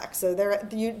money back. So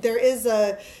you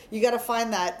got to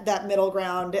find that middle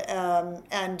ground,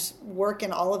 and work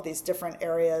in all of these different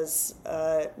areas,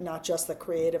 not just the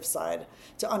creative side,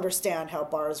 to understand how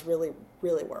bars really,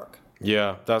 really work.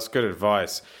 Yeah, that's good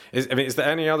advice. Is there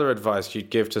any other advice you'd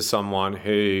give to someone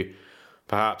who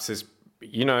perhaps is,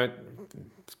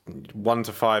 1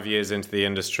 to 5 years into the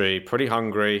industry, pretty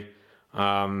hungry,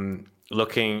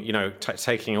 looking,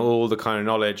 taking all the kind of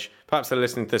knowledge? Perhaps they're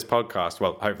listening to this podcast.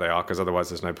 Well, I hope they are, because otherwise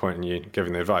there's no point in you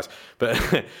giving the advice.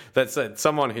 But that's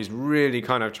someone who's really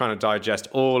kind of trying to digest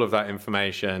all of that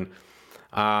information,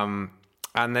 and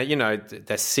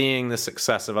they're seeing the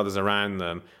success of others around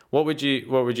them. What would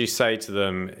you say to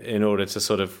them in order to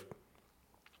sort of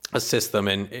assist them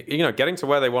in getting to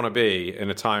where they want to be in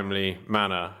a timely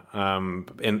manner,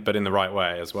 but in the right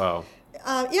way as well?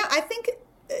 I think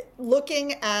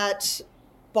looking at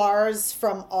bars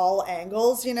from all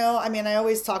angles, I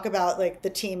always talk about like the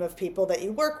team of people that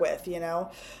you work with,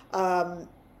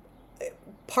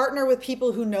 partner with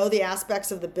people who know the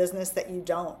aspects of the business that you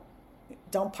don't.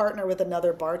 Don't partner with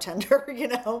another bartender,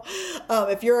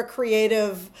 if you're a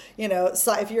creative,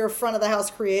 if you're a front of the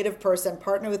house creative person,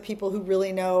 partner with people who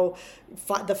really know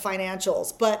the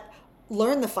financials, but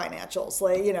learn the financials.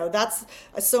 Like, that's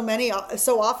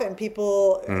so often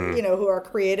people, who are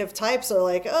creative types are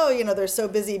like, oh, they're so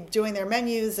busy doing their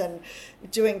menus and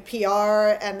doing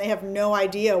PR, and they have no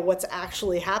idea what's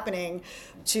actually happening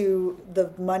to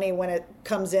the money when it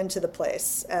comes into the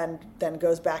place and then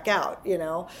goes back out.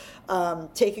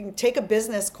 Take a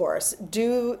business course,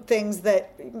 do things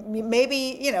that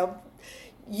maybe,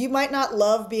 you might not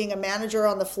love being a manager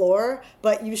on the floor,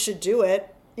 but you should do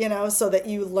it, so that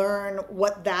you learn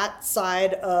what that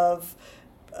side of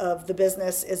the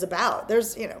business is about.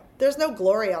 There's no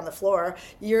glory on the floor.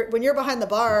 When you're behind the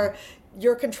bar,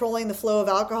 you're controlling the flow of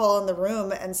alcohol in the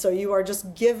room, and so you are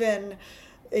just given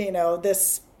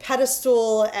this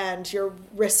pedestal and your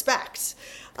respect.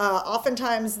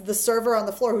 Oftentimes the server on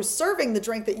the floor who's serving the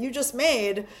drink that you just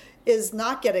made is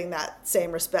not getting that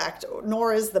same respect,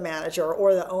 nor is the manager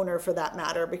or the owner for that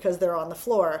matter, because they're on the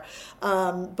floor.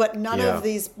 But none of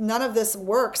this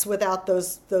works without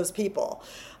those people.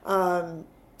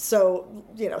 So,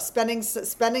 spending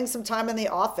some time in the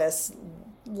office,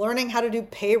 learning how to do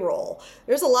payroll.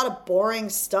 There's a lot of boring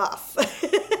stuff,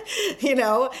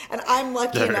 and I'm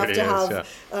lucky enough to have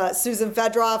Susan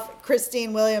Fedroff,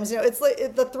 Christine Williams. It's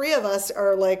like the three of us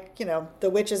are like, the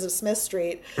witches of Smith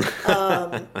Street.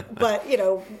 But,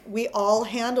 we all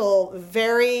handle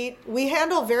very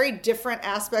different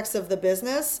aspects of the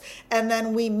business. And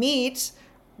then we meet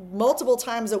multiple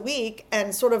times a week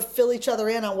and sort of fill each other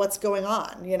in on what's going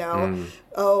on,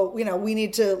 we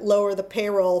need to lower the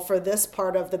payroll for this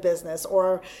part of the business,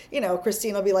 or,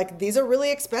 Christine will be like, these are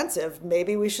really expensive.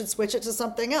 Maybe we should switch it to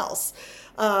something else.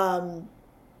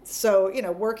 So,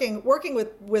 working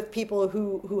with people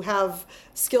who have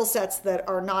skill sets that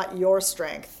are not your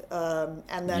strength,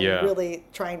 and then really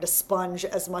trying to sponge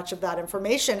as much of that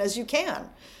information as you can.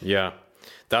 Yeah.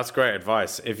 That's great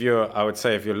advice. I would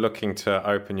say if you're looking to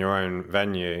open your own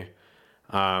venue,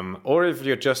 or if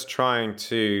you're just trying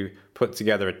to put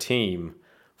together a team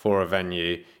for a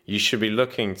venue, you should be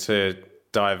looking to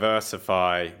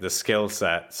diversify the skill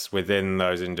sets within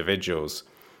those individuals.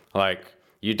 Like,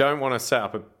 you don't want to set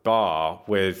up a bar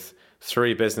with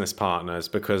 3 business partners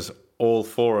because all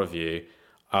 4 of you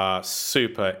are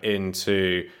super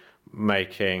into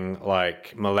making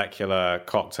like molecular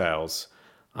cocktails.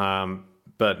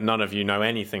 But none of you know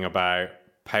anything about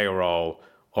payroll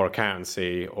or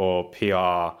accountancy or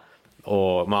PR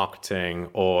or marketing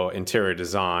or interior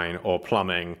design or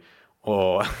plumbing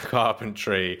or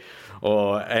carpentry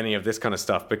or any of this kind of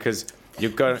stuff, because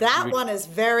you've got... one is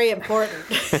very important.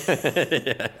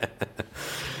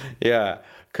 Yeah,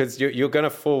 because you're going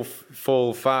to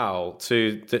fall foul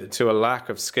to a lack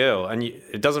of skill. And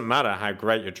it doesn't matter how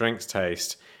great your drinks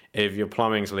taste if your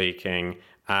plumbing's leaking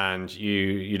and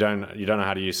you don't know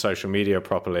how to use social media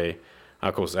properly.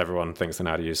 Of course, everyone thinks they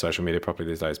know how to use social media properly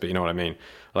these days, but you know what I mean.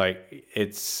 Like,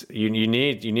 it's you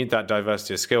need that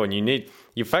diversity of skill, and you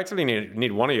effectively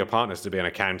need one of your partners to be an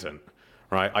accountant,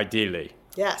 right? Ideally.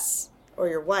 Yes, or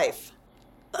your wife.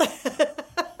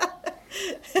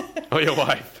 Or your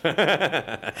wife.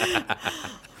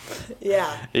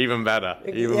 Yeah. Even better.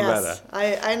 Even better.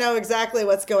 I know exactly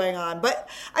what's going on. But,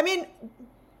 I mean,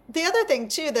 the other thing,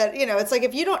 too, that, it's like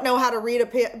if you don't know how to read a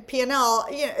P&L,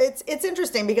 it's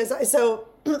interesting because,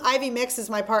 Ivy Mix is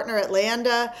my partner at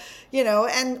Leanda,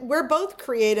 and we're both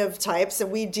creative types, and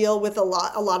we deal with a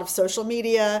lot of social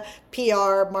media,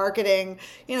 PR, marketing,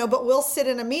 but we'll sit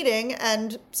in a meeting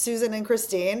and Susan and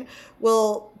Christine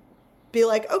will be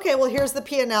like, okay, well, here's the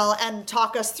P&L, and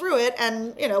talk us through it,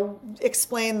 and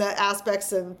explain the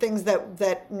aspects and things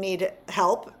that need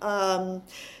help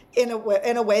in a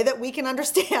way that we can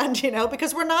understand,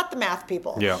 because we're not the math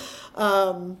people. Yeah.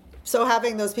 So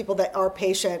having those people that are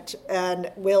patient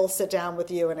and will sit down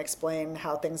with you and explain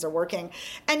how things are working,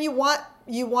 and you want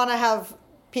to have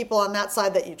people on that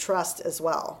side that you trust as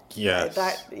well. Yes.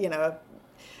 That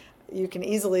you can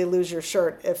easily lose your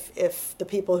shirt if the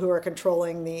people who are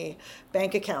controlling the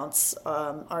bank accounts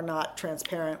are not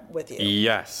transparent with you.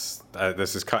 Yes,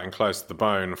 this is cutting close to the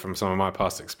bone from some of my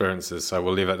past experiences, so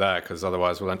we'll leave it there because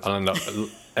otherwise I'll end up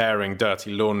airing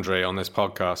dirty laundry on this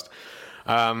podcast.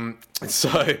 But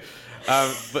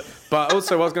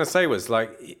also what I was going to say was,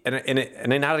 like,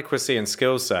 an inadequacy in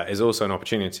skill set is also an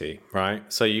opportunity, right?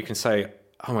 So you can say,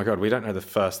 oh my God, we don't know the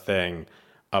first thing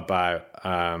about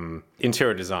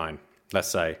interior design, let's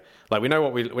say. Like, we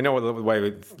know the way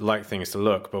we like things to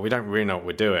look, but we don't really know what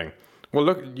we're doing.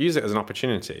 Well, use it as an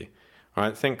opportunity,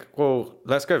 right? Think, well,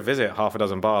 let's go visit half a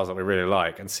dozen bars that we really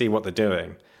like and see what they're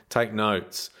doing. Take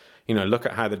notes, look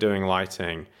at how they're doing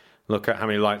lighting, look at how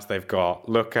many lights they've got,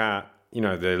 look at,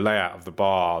 the layout of the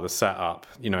bar, the setup,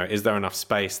 is there enough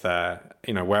space there?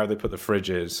 Where have they put the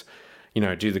fridges?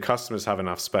 Do the customers have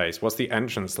enough space? What's the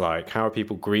entrance like? How are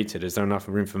people greeted? Is there enough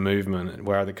room for movement?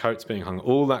 Where are the coats being hung?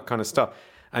 All that kind of stuff.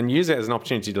 And use it as an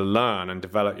opportunity to learn and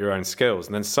develop your own skills.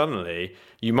 And then suddenly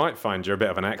you might find you're a bit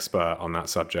of an expert on that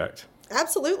subject.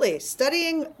 Absolutely.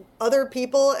 Studying other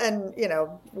people and,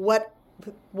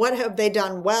 what have they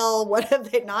done well? What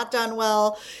have they not done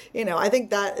well? I think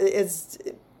that is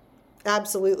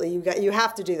absolutely, you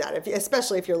have to do that,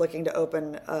 especially if you're looking to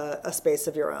open a space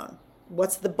of your own.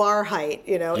 What's the bar height?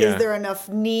 Is there enough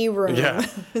knee room? Yeah.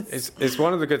 It's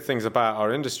one of the good things about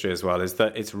our industry as well is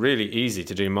that it's really easy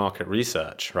to do market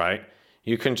research, right?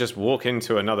 You can just walk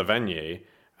into another venue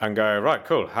and go, right,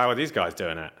 cool. How are these guys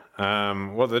doing it?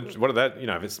 What are their,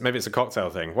 maybe it's a cocktail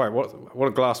thing.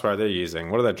 What glassware are they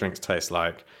using? What do their drinks taste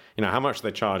like? How much are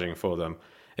they charging for them?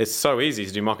 It's so easy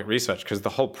to do market research because the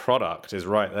whole product is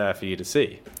right there for you to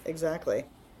see. Exactly.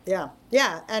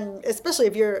 Yeah, and especially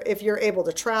if you're able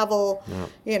to travel,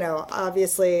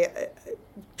 obviously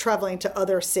traveling to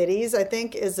other cities, I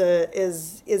think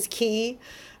is key.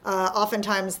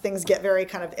 Oftentimes things get very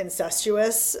kind of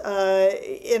incestuous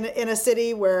in a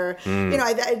city where,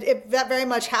 that very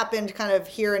much happened kind of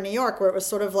here in New York, where it was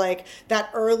sort of like that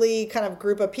early kind of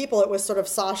group of people. It was sort of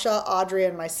Sasha, Audrey,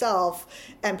 and myself,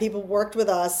 and people worked with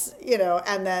us,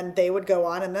 and then they would go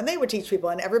on and then they would teach people,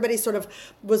 and everybody sort of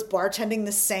was bartending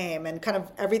the same, and kind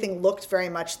of everything looked very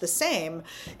much the same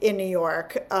in New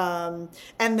York. And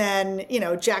then,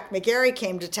 Jack McGarry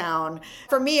came to town.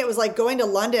 For me, it was like going to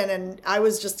London, and I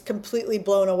was just completely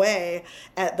blown away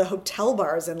at the hotel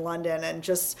bars in London, and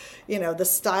just, the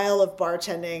style of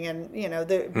bartending,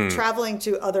 and, traveling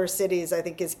to other cities, I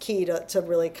think is key to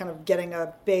really kind of getting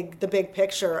the big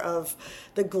picture of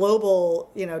the global,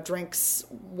 drinks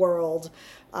world,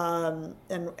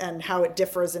 and how it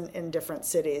differs in different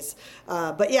cities.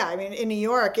 But yeah, I mean, in New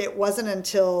York, it wasn't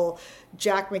until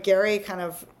Jack McGarry kind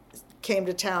of came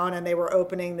to town and they were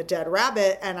opening the Dead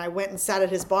Rabbit, and I went and sat at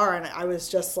his bar, and I was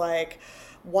just like,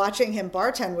 watching him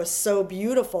bartend was so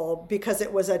beautiful because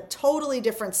it was a totally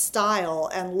different style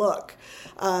and look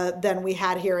than we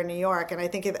had here in New York. And I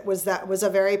think that was a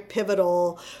very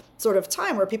pivotal sort of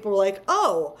time where people were like,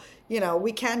 oh,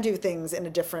 we can do things in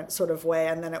a different sort of way.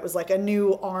 And then it was like a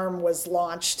new arm was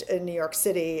launched in New York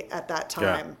City at that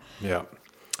time. Yeah.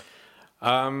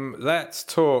 Let's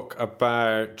talk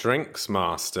about Drinks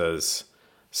Masters.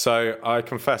 So I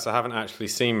confess I haven't actually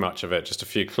seen much of it, just a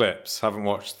few clips. Haven't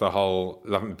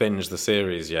binged the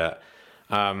series yet.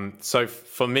 So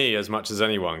for me, as much as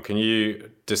anyone, can you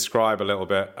describe a little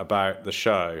bit about the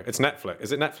show? It's Netflix.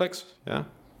 Is it Netflix? Yeah.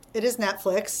 It is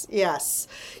Netflix, yes.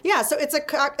 Yeah, so it's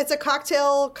a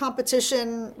cocktail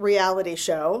competition reality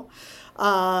show.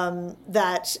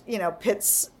 that,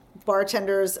 pits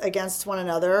bartenders against one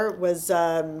another. Was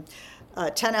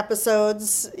 10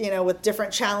 episodes, with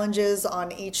different challenges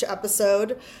on each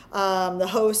episode. The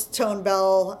host, Tone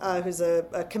Bell, who's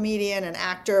a comedian and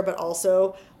actor, but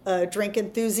also a drink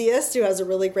enthusiast who has a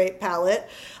really great palate,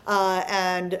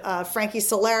 and Frankie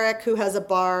Solaric, who has a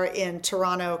bar in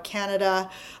Toronto, Canada,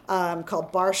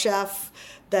 called Bar Chef,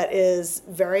 that is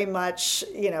very much,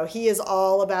 he is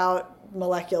all about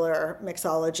molecular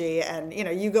mixology. And,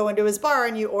 you go into his bar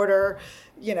and you order,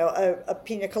 a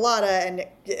pina colada, and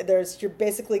you're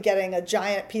basically getting a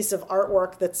giant piece of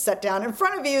artwork that's set down in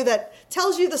front of you that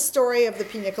tells you the story of the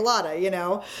pina colada,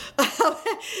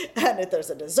 and there's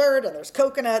a dessert, and there's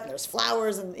coconut, and there's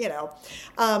flowers, and,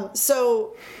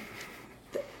 so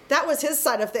that was his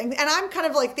side of things. And I'm kind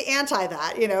of like the anti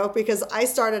that, because I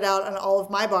started out and all of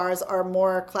my bars are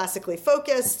more classically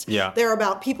focused. Yeah. They're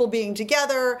about people being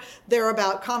together. They're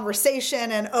about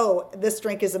conversation and, oh, this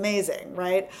drink is amazing,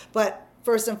 right? But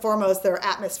first and foremost, they're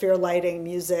atmosphere, lighting,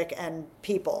 music, and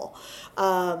people.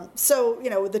 So,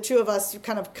 the two of us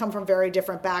kind of come from very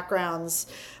different backgrounds.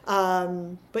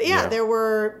 But yeah, there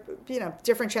were,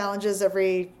 different challenges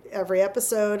every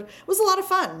episode. It was a lot of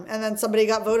fun. And then somebody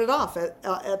got voted off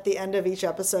at the end of each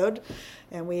episode.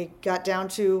 And we got down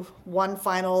to one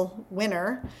final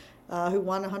winner who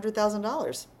won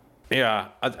 $100,000. Yeah.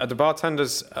 Are the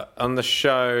bartenders on the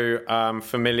show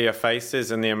familiar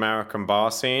faces in the American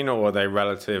bar scene, or are they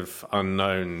relative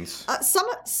unknowns?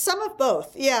 Some of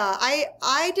both. Yeah.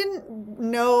 I didn't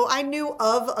know. I knew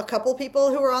of a couple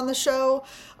people who were on the show.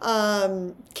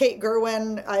 Kate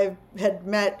Gerwin, I had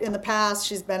met in the past.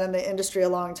 She's been in the industry a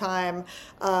long time.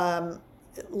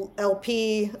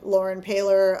 LP, Lauren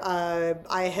Paler,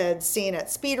 I had seen at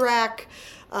Speed Rack.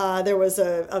 There was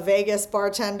a Vegas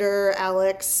bartender,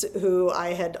 Alex, who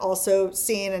I had also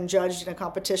seen and judged in a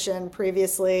competition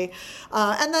previously.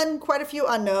 And then quite a few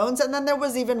unknowns. And then there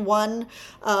was even one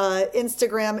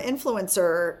Instagram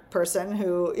influencer person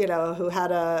who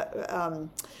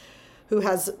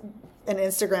has an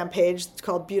Instagram page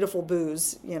called Beautiful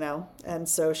Booze, and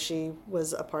so she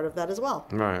was a part of that as well.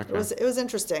 Right. Okay. It was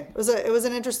interesting. It was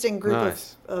an interesting group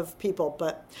of people,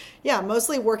 but yeah,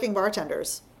 mostly working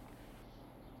bartenders,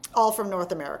 all from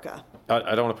North America.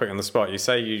 I don't want to put you on the spot. You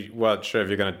say you wasn't sure if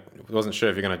you're gonna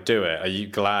do it. Are you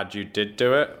glad you did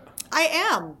do it? I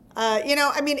am.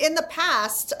 In the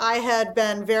past, I had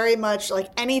been very much like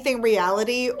anything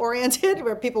reality oriented,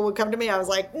 where people would come to me. I was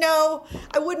like, no,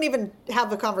 I wouldn't even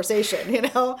have a conversation,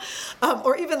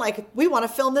 or even like, we want to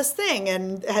film this thing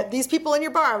and these people in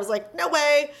your bar. I was like, no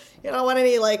way. I don't want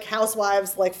any like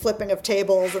housewives like flipping of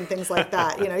tables and things like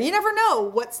that. You never know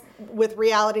what's with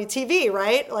reality TV,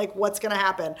 right? Like what's going to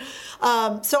happen.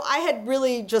 So I had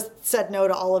really just said no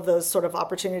to all of those sort of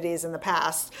opportunities in the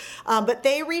past. But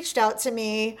they reached out to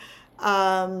me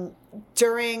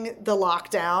during the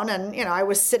lockdown, and I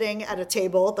was sitting at a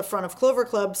table at the front of Clover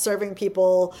Club serving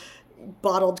people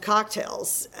bottled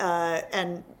cocktails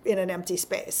and in an empty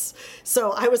space.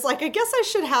 So I was like, I guess I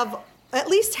should at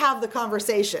least have the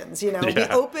conversations, be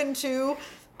open to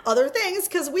other things,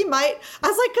 because we might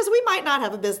not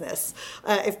have a business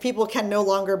if people can no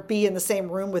longer be in the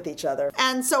same room with each other.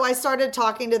 And so I started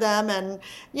talking to them, and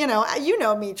you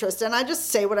know me, Tristan, I just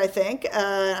say what I think.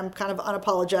 I'm kind of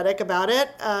unapologetic about it,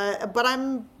 but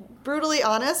I'm brutally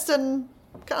honest and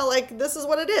kind of like, this is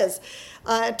what it is.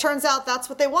 It turns out that's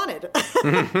what they wanted.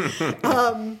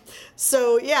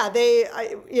 So yeah,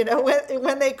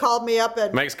 when they called me up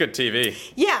and makes good TV.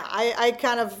 Yeah, I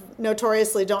kind of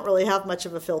notoriously don't really have much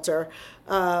of a filter,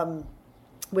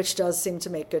 which does seem to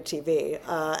make good TV.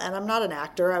 And I'm not an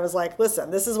actor. I was like,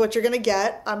 listen, this is what you're going to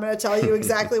get. I'm going to tell you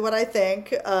exactly what I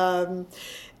think.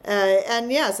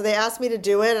 And yeah, so they asked me to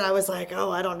do it, and I was like,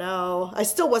 oh, I don't know. I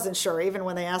still wasn't sure, even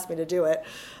when they asked me to do it.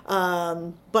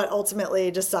 But ultimately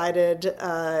decided,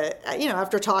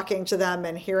 after talking to them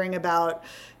and hearing about,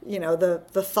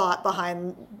 the thought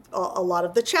behind a lot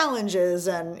of the challenges.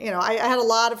 And, I had a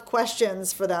lot of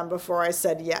questions for them before I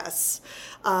said yes.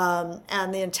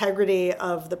 And the integrity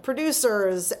of the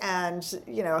producers and,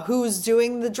 who's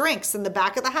doing the drinks in the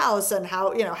back of the house and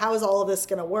how is all of this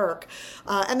going to work?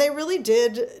 And they really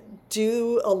did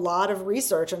do a lot of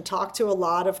research and talk to a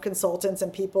lot of consultants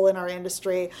and people in our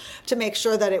industry to make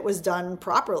sure that it was done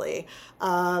properly.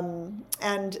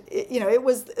 It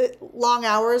was long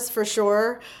hours for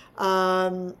sure.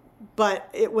 But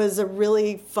it was a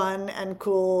really fun and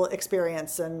cool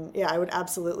experience. And yeah, I would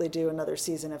absolutely do another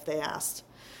season if they asked.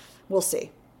 We'll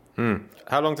see.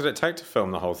 How long did it take to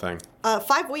film the whole thing?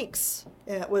 5 weeks.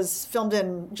 It was filmed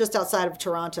in just outside of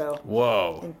Toronto.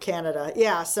 Whoa. In Canada.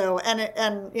 Yeah. So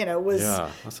it was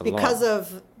that's a because lot.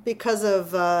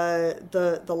 of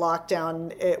the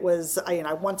lockdown. It was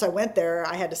once I went there,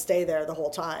 I had to stay there the whole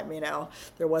time.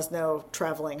 There was no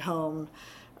traveling home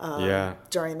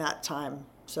during that time.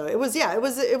 So it was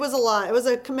a lot. It was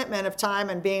a commitment of time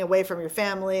and being away from your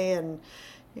family and.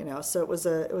 So it was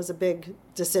a big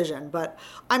decision, but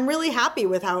I'm really happy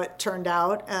with how it turned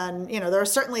out. And, there are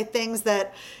certainly things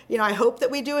that, I hope that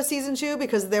we do a season 2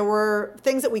 because there were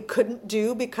things that we couldn't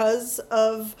do because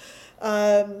of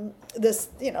this,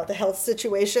 the health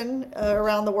situation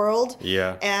around the world.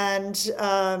 Yeah. And,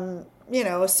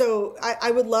 so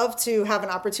I would love to have an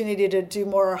opportunity to do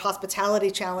more hospitality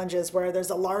challenges where there's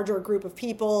a larger group of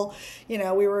people. We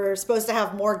were supposed to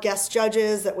have more guest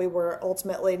judges that we were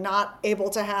ultimately not able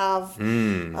to have.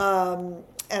 And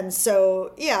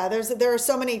so, there are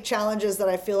so many challenges that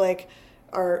I feel like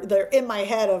they're in my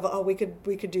head of, we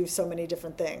could do so many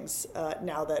different things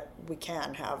now that we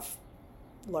can have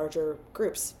larger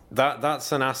groups.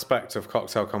 That's an aspect of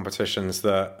cocktail competitions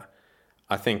that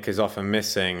I think is often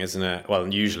missing, isn't it? Well,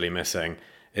 usually missing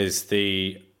is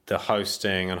the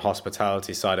hosting and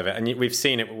hospitality side of it. And we've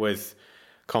seen it with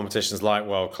competitions like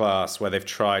World Class, where they've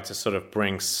tried to sort of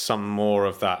bring some more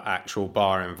of that actual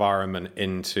bar environment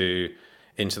into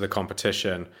the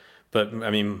competition. But I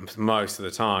mean, most of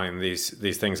the time, these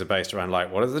things are based around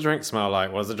like, what does the drink smell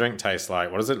like? What does the drink taste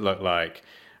like? What does it look like?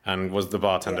 And was the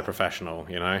bartender professional,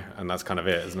 And that's kind of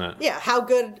it, isn't it? Yeah. How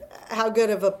good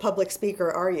of a public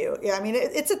speaker are you? Yeah. I mean,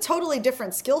 it's a totally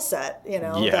different skill set, Yeah.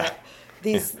 that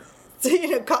these,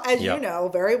 as you know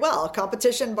very well,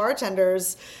 competition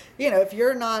bartenders, if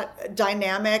you're not a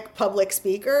dynamic public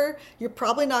speaker, you're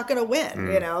probably not going to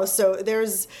win, So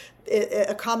there's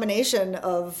a combination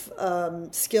of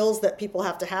skills that people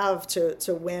have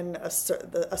to win a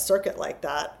circuit like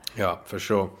that. Yeah, for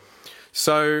sure.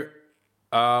 So,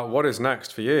 what is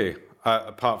next for you?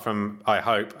 Apart from, I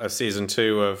hope, a season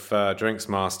 2 of Drinks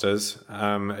Masters,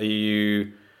 I'm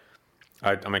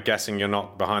guessing you're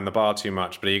not behind the bar too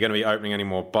much, but are you going to be opening any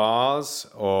more bars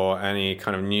or any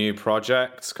kind of new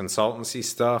projects, consultancy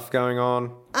stuff going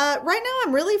on? Right now,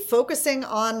 I'm really focusing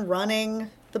on running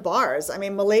the bars. I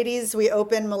mean, we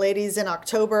opened Milady's in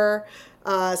October.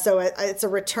 So it's a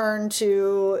return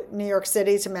to New York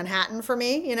City, to Manhattan for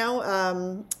me.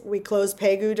 We closed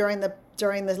Pegu during the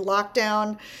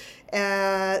lockdown.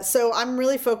 So I'm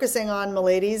really focusing on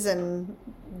Milady's and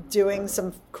doing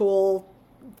some cool,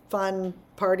 fun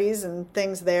parties and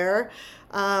things there.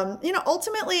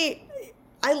 Ultimately,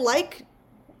 I like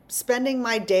spending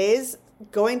my days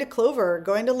going to Clover,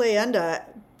 going to Leyenda,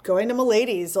 going to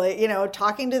Milady's,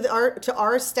 talking to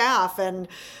our staff and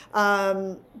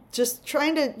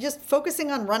just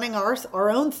focusing on running our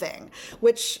own thing,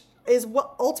 which is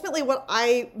ultimately what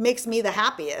makes me the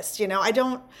happiest.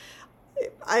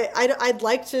 I'd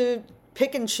like to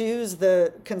pick and choose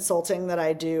the consulting that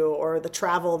I do or the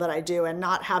travel that I do and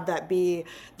not have that be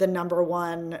the number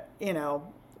one,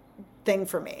 thing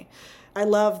for me. I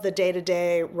love the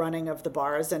day-to-day running of the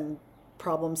bars and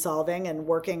problem solving and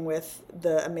working with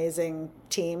the amazing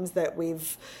teams that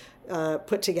we've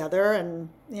put together. And,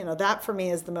 that for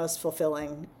me is the most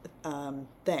fulfilling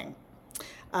thing.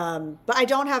 But I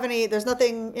don't have there's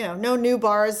nothing, no new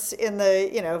bars in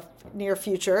the, near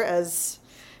future, as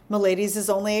Milady's is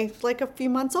only like a few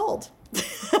months old.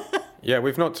 Yeah,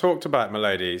 we've not talked about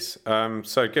Milady's.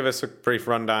 So give us a brief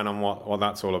rundown on what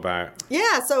that's all about.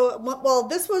 Yeah, so,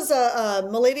 this was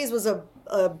Milady's was a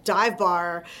dive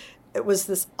bar. It was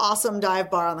this awesome dive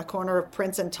bar on the corner of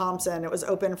Prince and Thompson. It was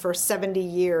open for 70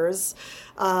 years.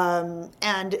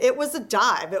 And it was a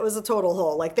dive. It was a total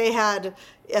hole. Like, they had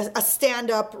a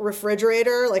stand-up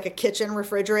refrigerator, like a kitchen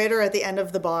refrigerator at the end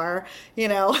of the bar.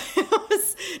 It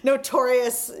was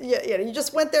notorious. You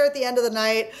just went there at the end of the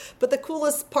night. But the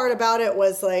coolest part about it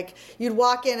was, like, you'd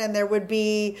walk in and there would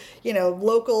be,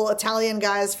 local Italian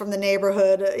guys from the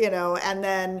neighborhood, and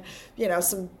then,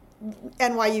 some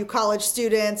NYU college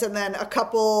students, and then a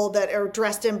couple that are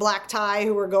dressed in black tie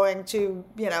who were going to,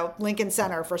 Lincoln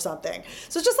Center for something.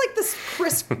 So it's just like this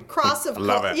crisscross of,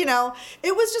 Love it.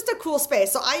 It was just a cool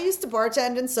space. So I used to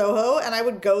bartend in Soho, and I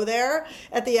would go there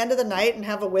at the end of the night and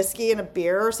have a whiskey and a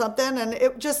beer or something. And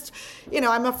it just,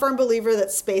 I'm a firm believer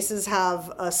that spaces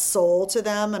have a soul to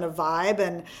them and a vibe.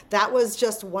 And that was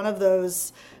just one of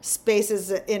those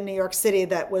spaces in New York City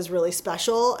that was really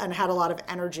special and had a lot of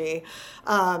energy.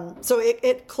 So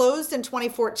it closed in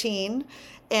 2014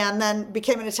 and then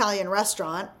became an Italian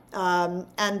restaurant.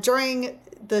 And during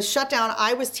the shutdown,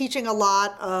 I was teaching a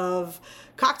lot of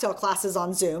cocktail classes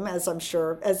on Zoom, as I'm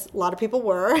sure as a lot of people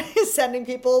were, sending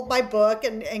people my book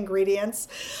and ingredients.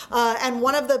 And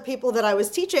one of the people that I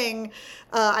was teaching,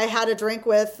 I had a drink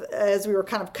with as we were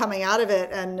kind of coming out of it.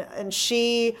 And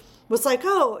she was like,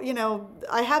 oh,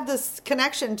 I have this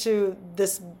connection to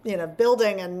this,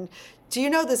 building, and do you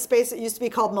know this space that used to be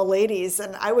called Milady's?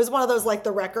 And I was one of those, like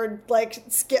the record,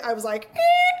 I was like,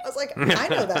 I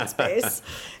know that space.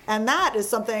 And that is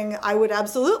something I would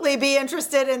absolutely be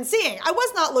interested in seeing. I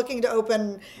was not looking to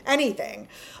open anything,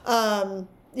 but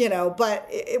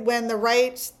when the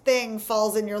right thing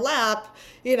falls in your lap,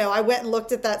 I went and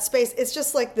looked at that space. It's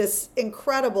just like this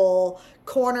incredible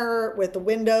corner with the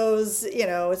windows,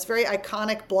 it's a very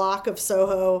iconic block of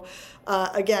Soho.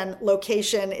 Again,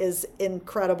 location is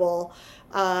incredible.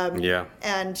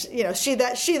 And, she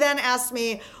then asked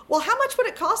me, well, how much would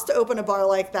it cost to open a bar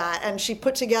like that? And she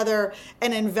put together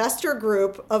an investor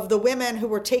group of the women who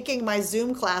were taking my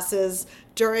Zoom classes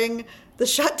during the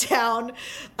shutdown.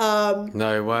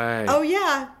 No way. Oh,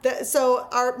 yeah. So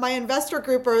my investor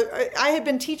group, I had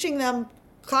been teaching them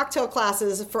cocktail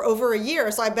classes for over a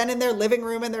year. So I've been in their living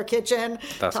room and their kitchen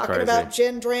talking crazy. about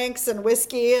gin drinks and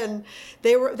whiskey, and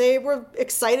they were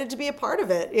excited to be a part of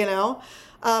it,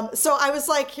 So I was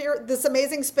like, here, this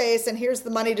amazing space, and here's the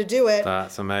money to do it.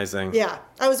 That's amazing. Yeah.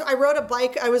 I was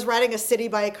riding a city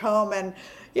bike home, and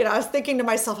I was thinking to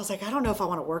myself, I was like, I don't know if I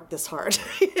want to work this hard.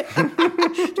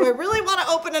 Do I really want to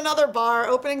open another bar?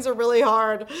 Openings are really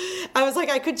hard. I was like,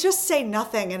 I could just say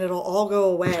nothing and it'll all go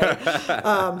away.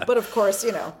 But of course,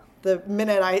 the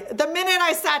minute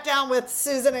I sat down with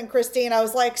Susan and Christine, I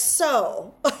was like,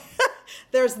 so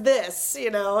there's this,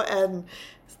 and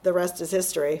the rest is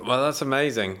history. Well, that's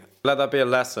amazing. Let that be a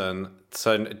lesson.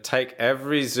 So take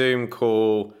every Zoom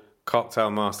call, cocktail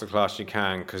masterclass you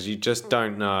can, because you just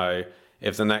don't know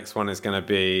if the next one is going to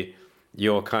be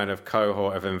your kind of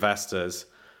cohort of investors.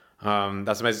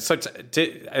 That's amazing. So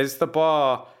is the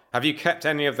bar, have you kept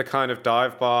any of the kind of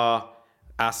dive bar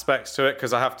aspects to it?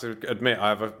 Because I have to admit, I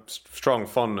have a strong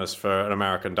fondness for an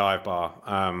American dive bar.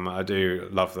 I do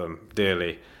love them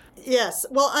dearly. Yes.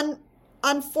 Well,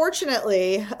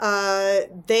 unfortunately,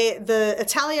 the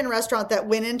Italian restaurant that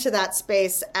went into that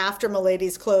space after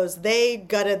Milady's closed, they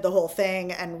gutted the whole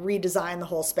thing and redesigned the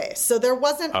whole space. So there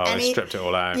wasn't any... they stripped it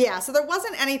all out. Yeah, so there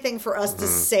wasn't anything for us to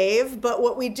save. But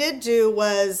what we did do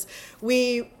was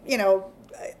a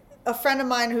friend of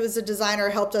mine who is a designer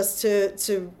helped us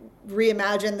to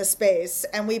reimagine the space,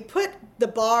 and we put the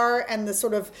bar and the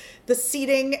sort of the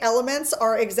seating elements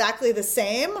are exactly the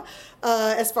same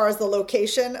as far as the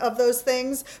location of those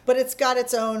things, but it's got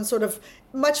its own sort of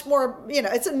much more,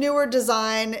 it's a newer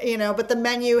design, but the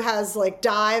menu has like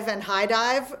dive and high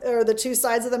dive are the two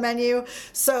sides of the menu.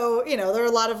 So, there are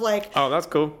a lot of like, oh, that's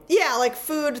cool. Yeah, like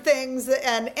food things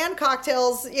and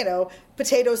cocktails,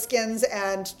 potato skins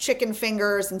and chicken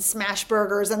fingers and smash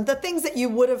burgers and the things that you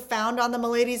would have found on the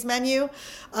Milady's menu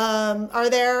are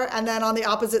there. And then on the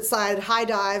opposite side, high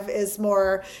dive is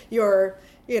more your,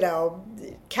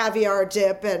 caviar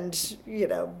dip and,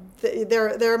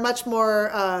 they're much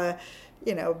more,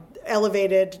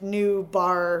 elevated new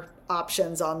bar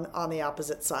options on the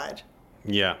opposite side.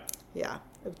 Yeah. Yeah.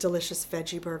 A delicious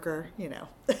veggie burger,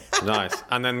 Nice.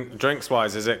 And then drinks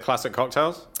wise, is it classic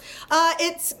cocktails?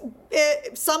 It's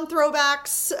some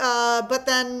throwbacks, but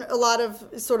then a lot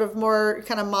of sort of more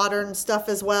kind of modern stuff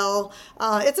as well.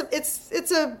 It's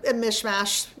a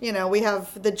mishmash. We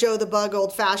have the Joe the Bug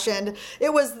old fashioned.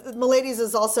 Milady's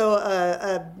is also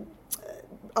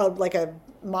like a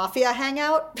mafia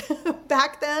hangout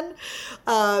back then,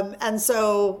 and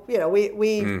so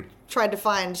we tried to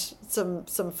find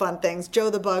some fun things. Joe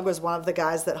the Bug was one of the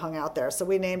guys that hung out there, so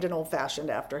we named an old fashioned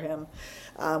after him.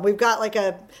 We've got like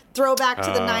a throwback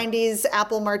to the 90s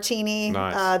apple martini.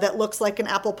 Nice. That looks like an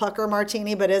apple pucker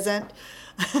martini but isn't.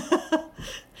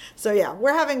 So yeah,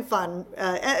 we're having fun.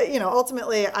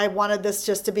 Ultimately I wanted this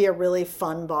just to be a really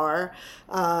fun bar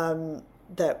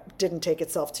that didn't take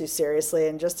itself too seriously,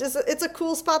 and just it's a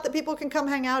cool spot that people can come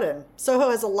hang out in. Soho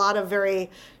has a lot of very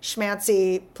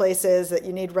schmancy places that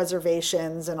you need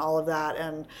reservations and all of that,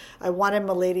 and I wanted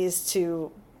Milady's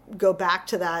to go back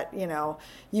to that.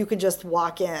 You can just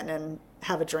walk in and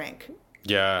have a drink.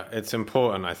 Yeah, it's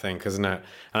important, I think, isn't it?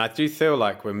 And I do feel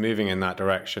like we're moving in that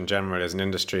direction generally as an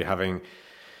industry, having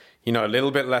a little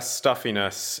bit less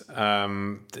stuffiness.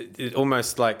 It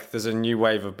almost like there's a new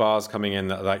wave of bars coming in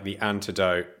that like the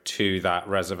antidote to that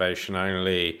reservation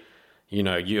only,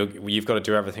 you've got to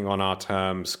do everything on our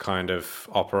terms kind of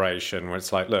operation, where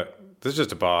it's like, look, this is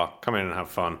just a bar, come in and have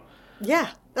fun.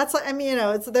 Yeah. That's like, I mean,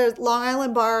 there's Long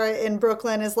Island Bar in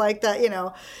Brooklyn is like that,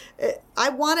 I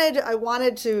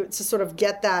wanted to sort of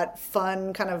get that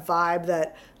fun kind of vibe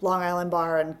that Long Island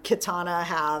Bar and Kitana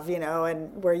have,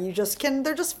 and where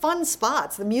they're just fun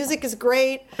spots. The music is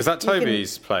great. Is that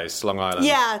Toby's place, Long Island?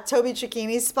 Yeah, Toby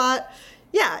Cicchini's spot.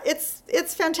 Yeah,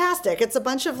 it's fantastic. It's a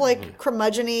bunch of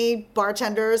curmudgeon-y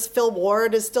bartenders. Phil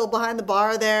Ward is still behind the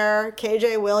bar there.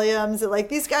 KJ Williams. Like,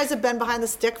 these guys have been behind the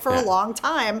stick for a long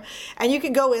time. And you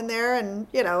can go in there and,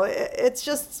 it's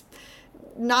just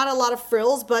not a lot of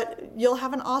frills, but you'll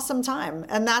have an awesome time.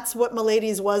 And that's what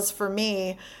Milady's was for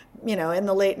me, in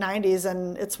the late 90s.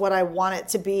 And it's what I want it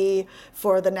to be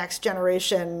for the next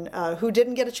generation who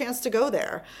didn't get a chance to go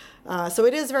there. So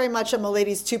it is very much a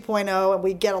Milady's 2.0, and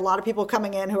we get a lot of people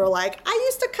coming in who are like, I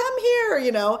used to come here,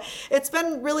 It's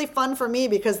been really fun for me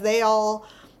because the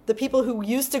people who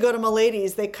used to go to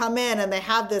Milady's, they come in and they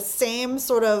have this same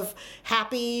sort of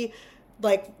happy,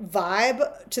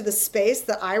 vibe to the space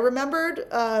that I remembered.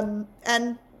 And,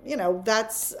 I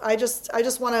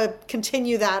just want to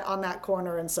continue that on that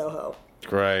corner in Soho.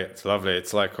 Great. It's lovely.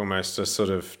 It's like almost a sort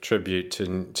of tribute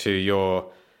to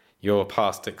your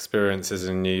past experiences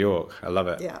in New York. I love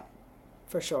it. Yeah,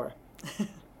 for sure.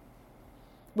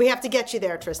 We have to get you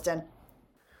there, Tristan.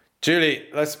 Julie,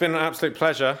 it's been an absolute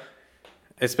pleasure.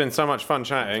 It's been so much fun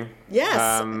chatting.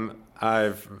 Yes.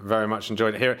 I've very much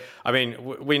enjoyed it here. I mean,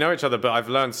 we know each other, but I've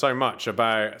learned so much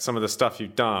about some of the stuff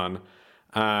you've done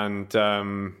and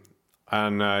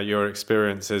your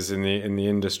experiences in the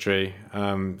industry.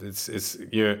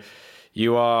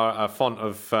 You are a font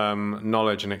of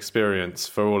knowledge and experience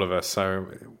for all of us, so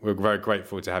we're very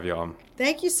grateful to have you on.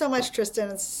 Thank you so much,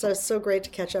 Tristan. It's so great to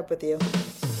catch up with you.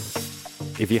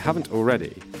 If you haven't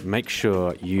already, make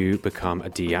sure you become a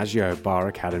Diageo Bar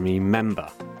Academy member.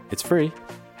 It's free.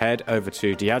 Head over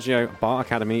to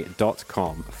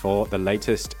diageobaracademy.com for the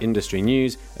latest industry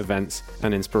news, events,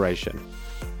 and inspiration.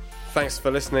 Thanks for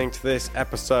listening to this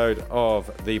episode of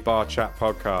the Bar Chat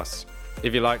podcast.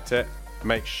 If you liked it,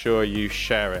 make sure you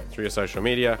share it through your social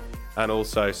media and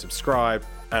also subscribe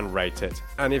and rate it.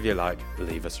 And if you like,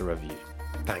 leave us a review.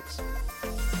 Thanks.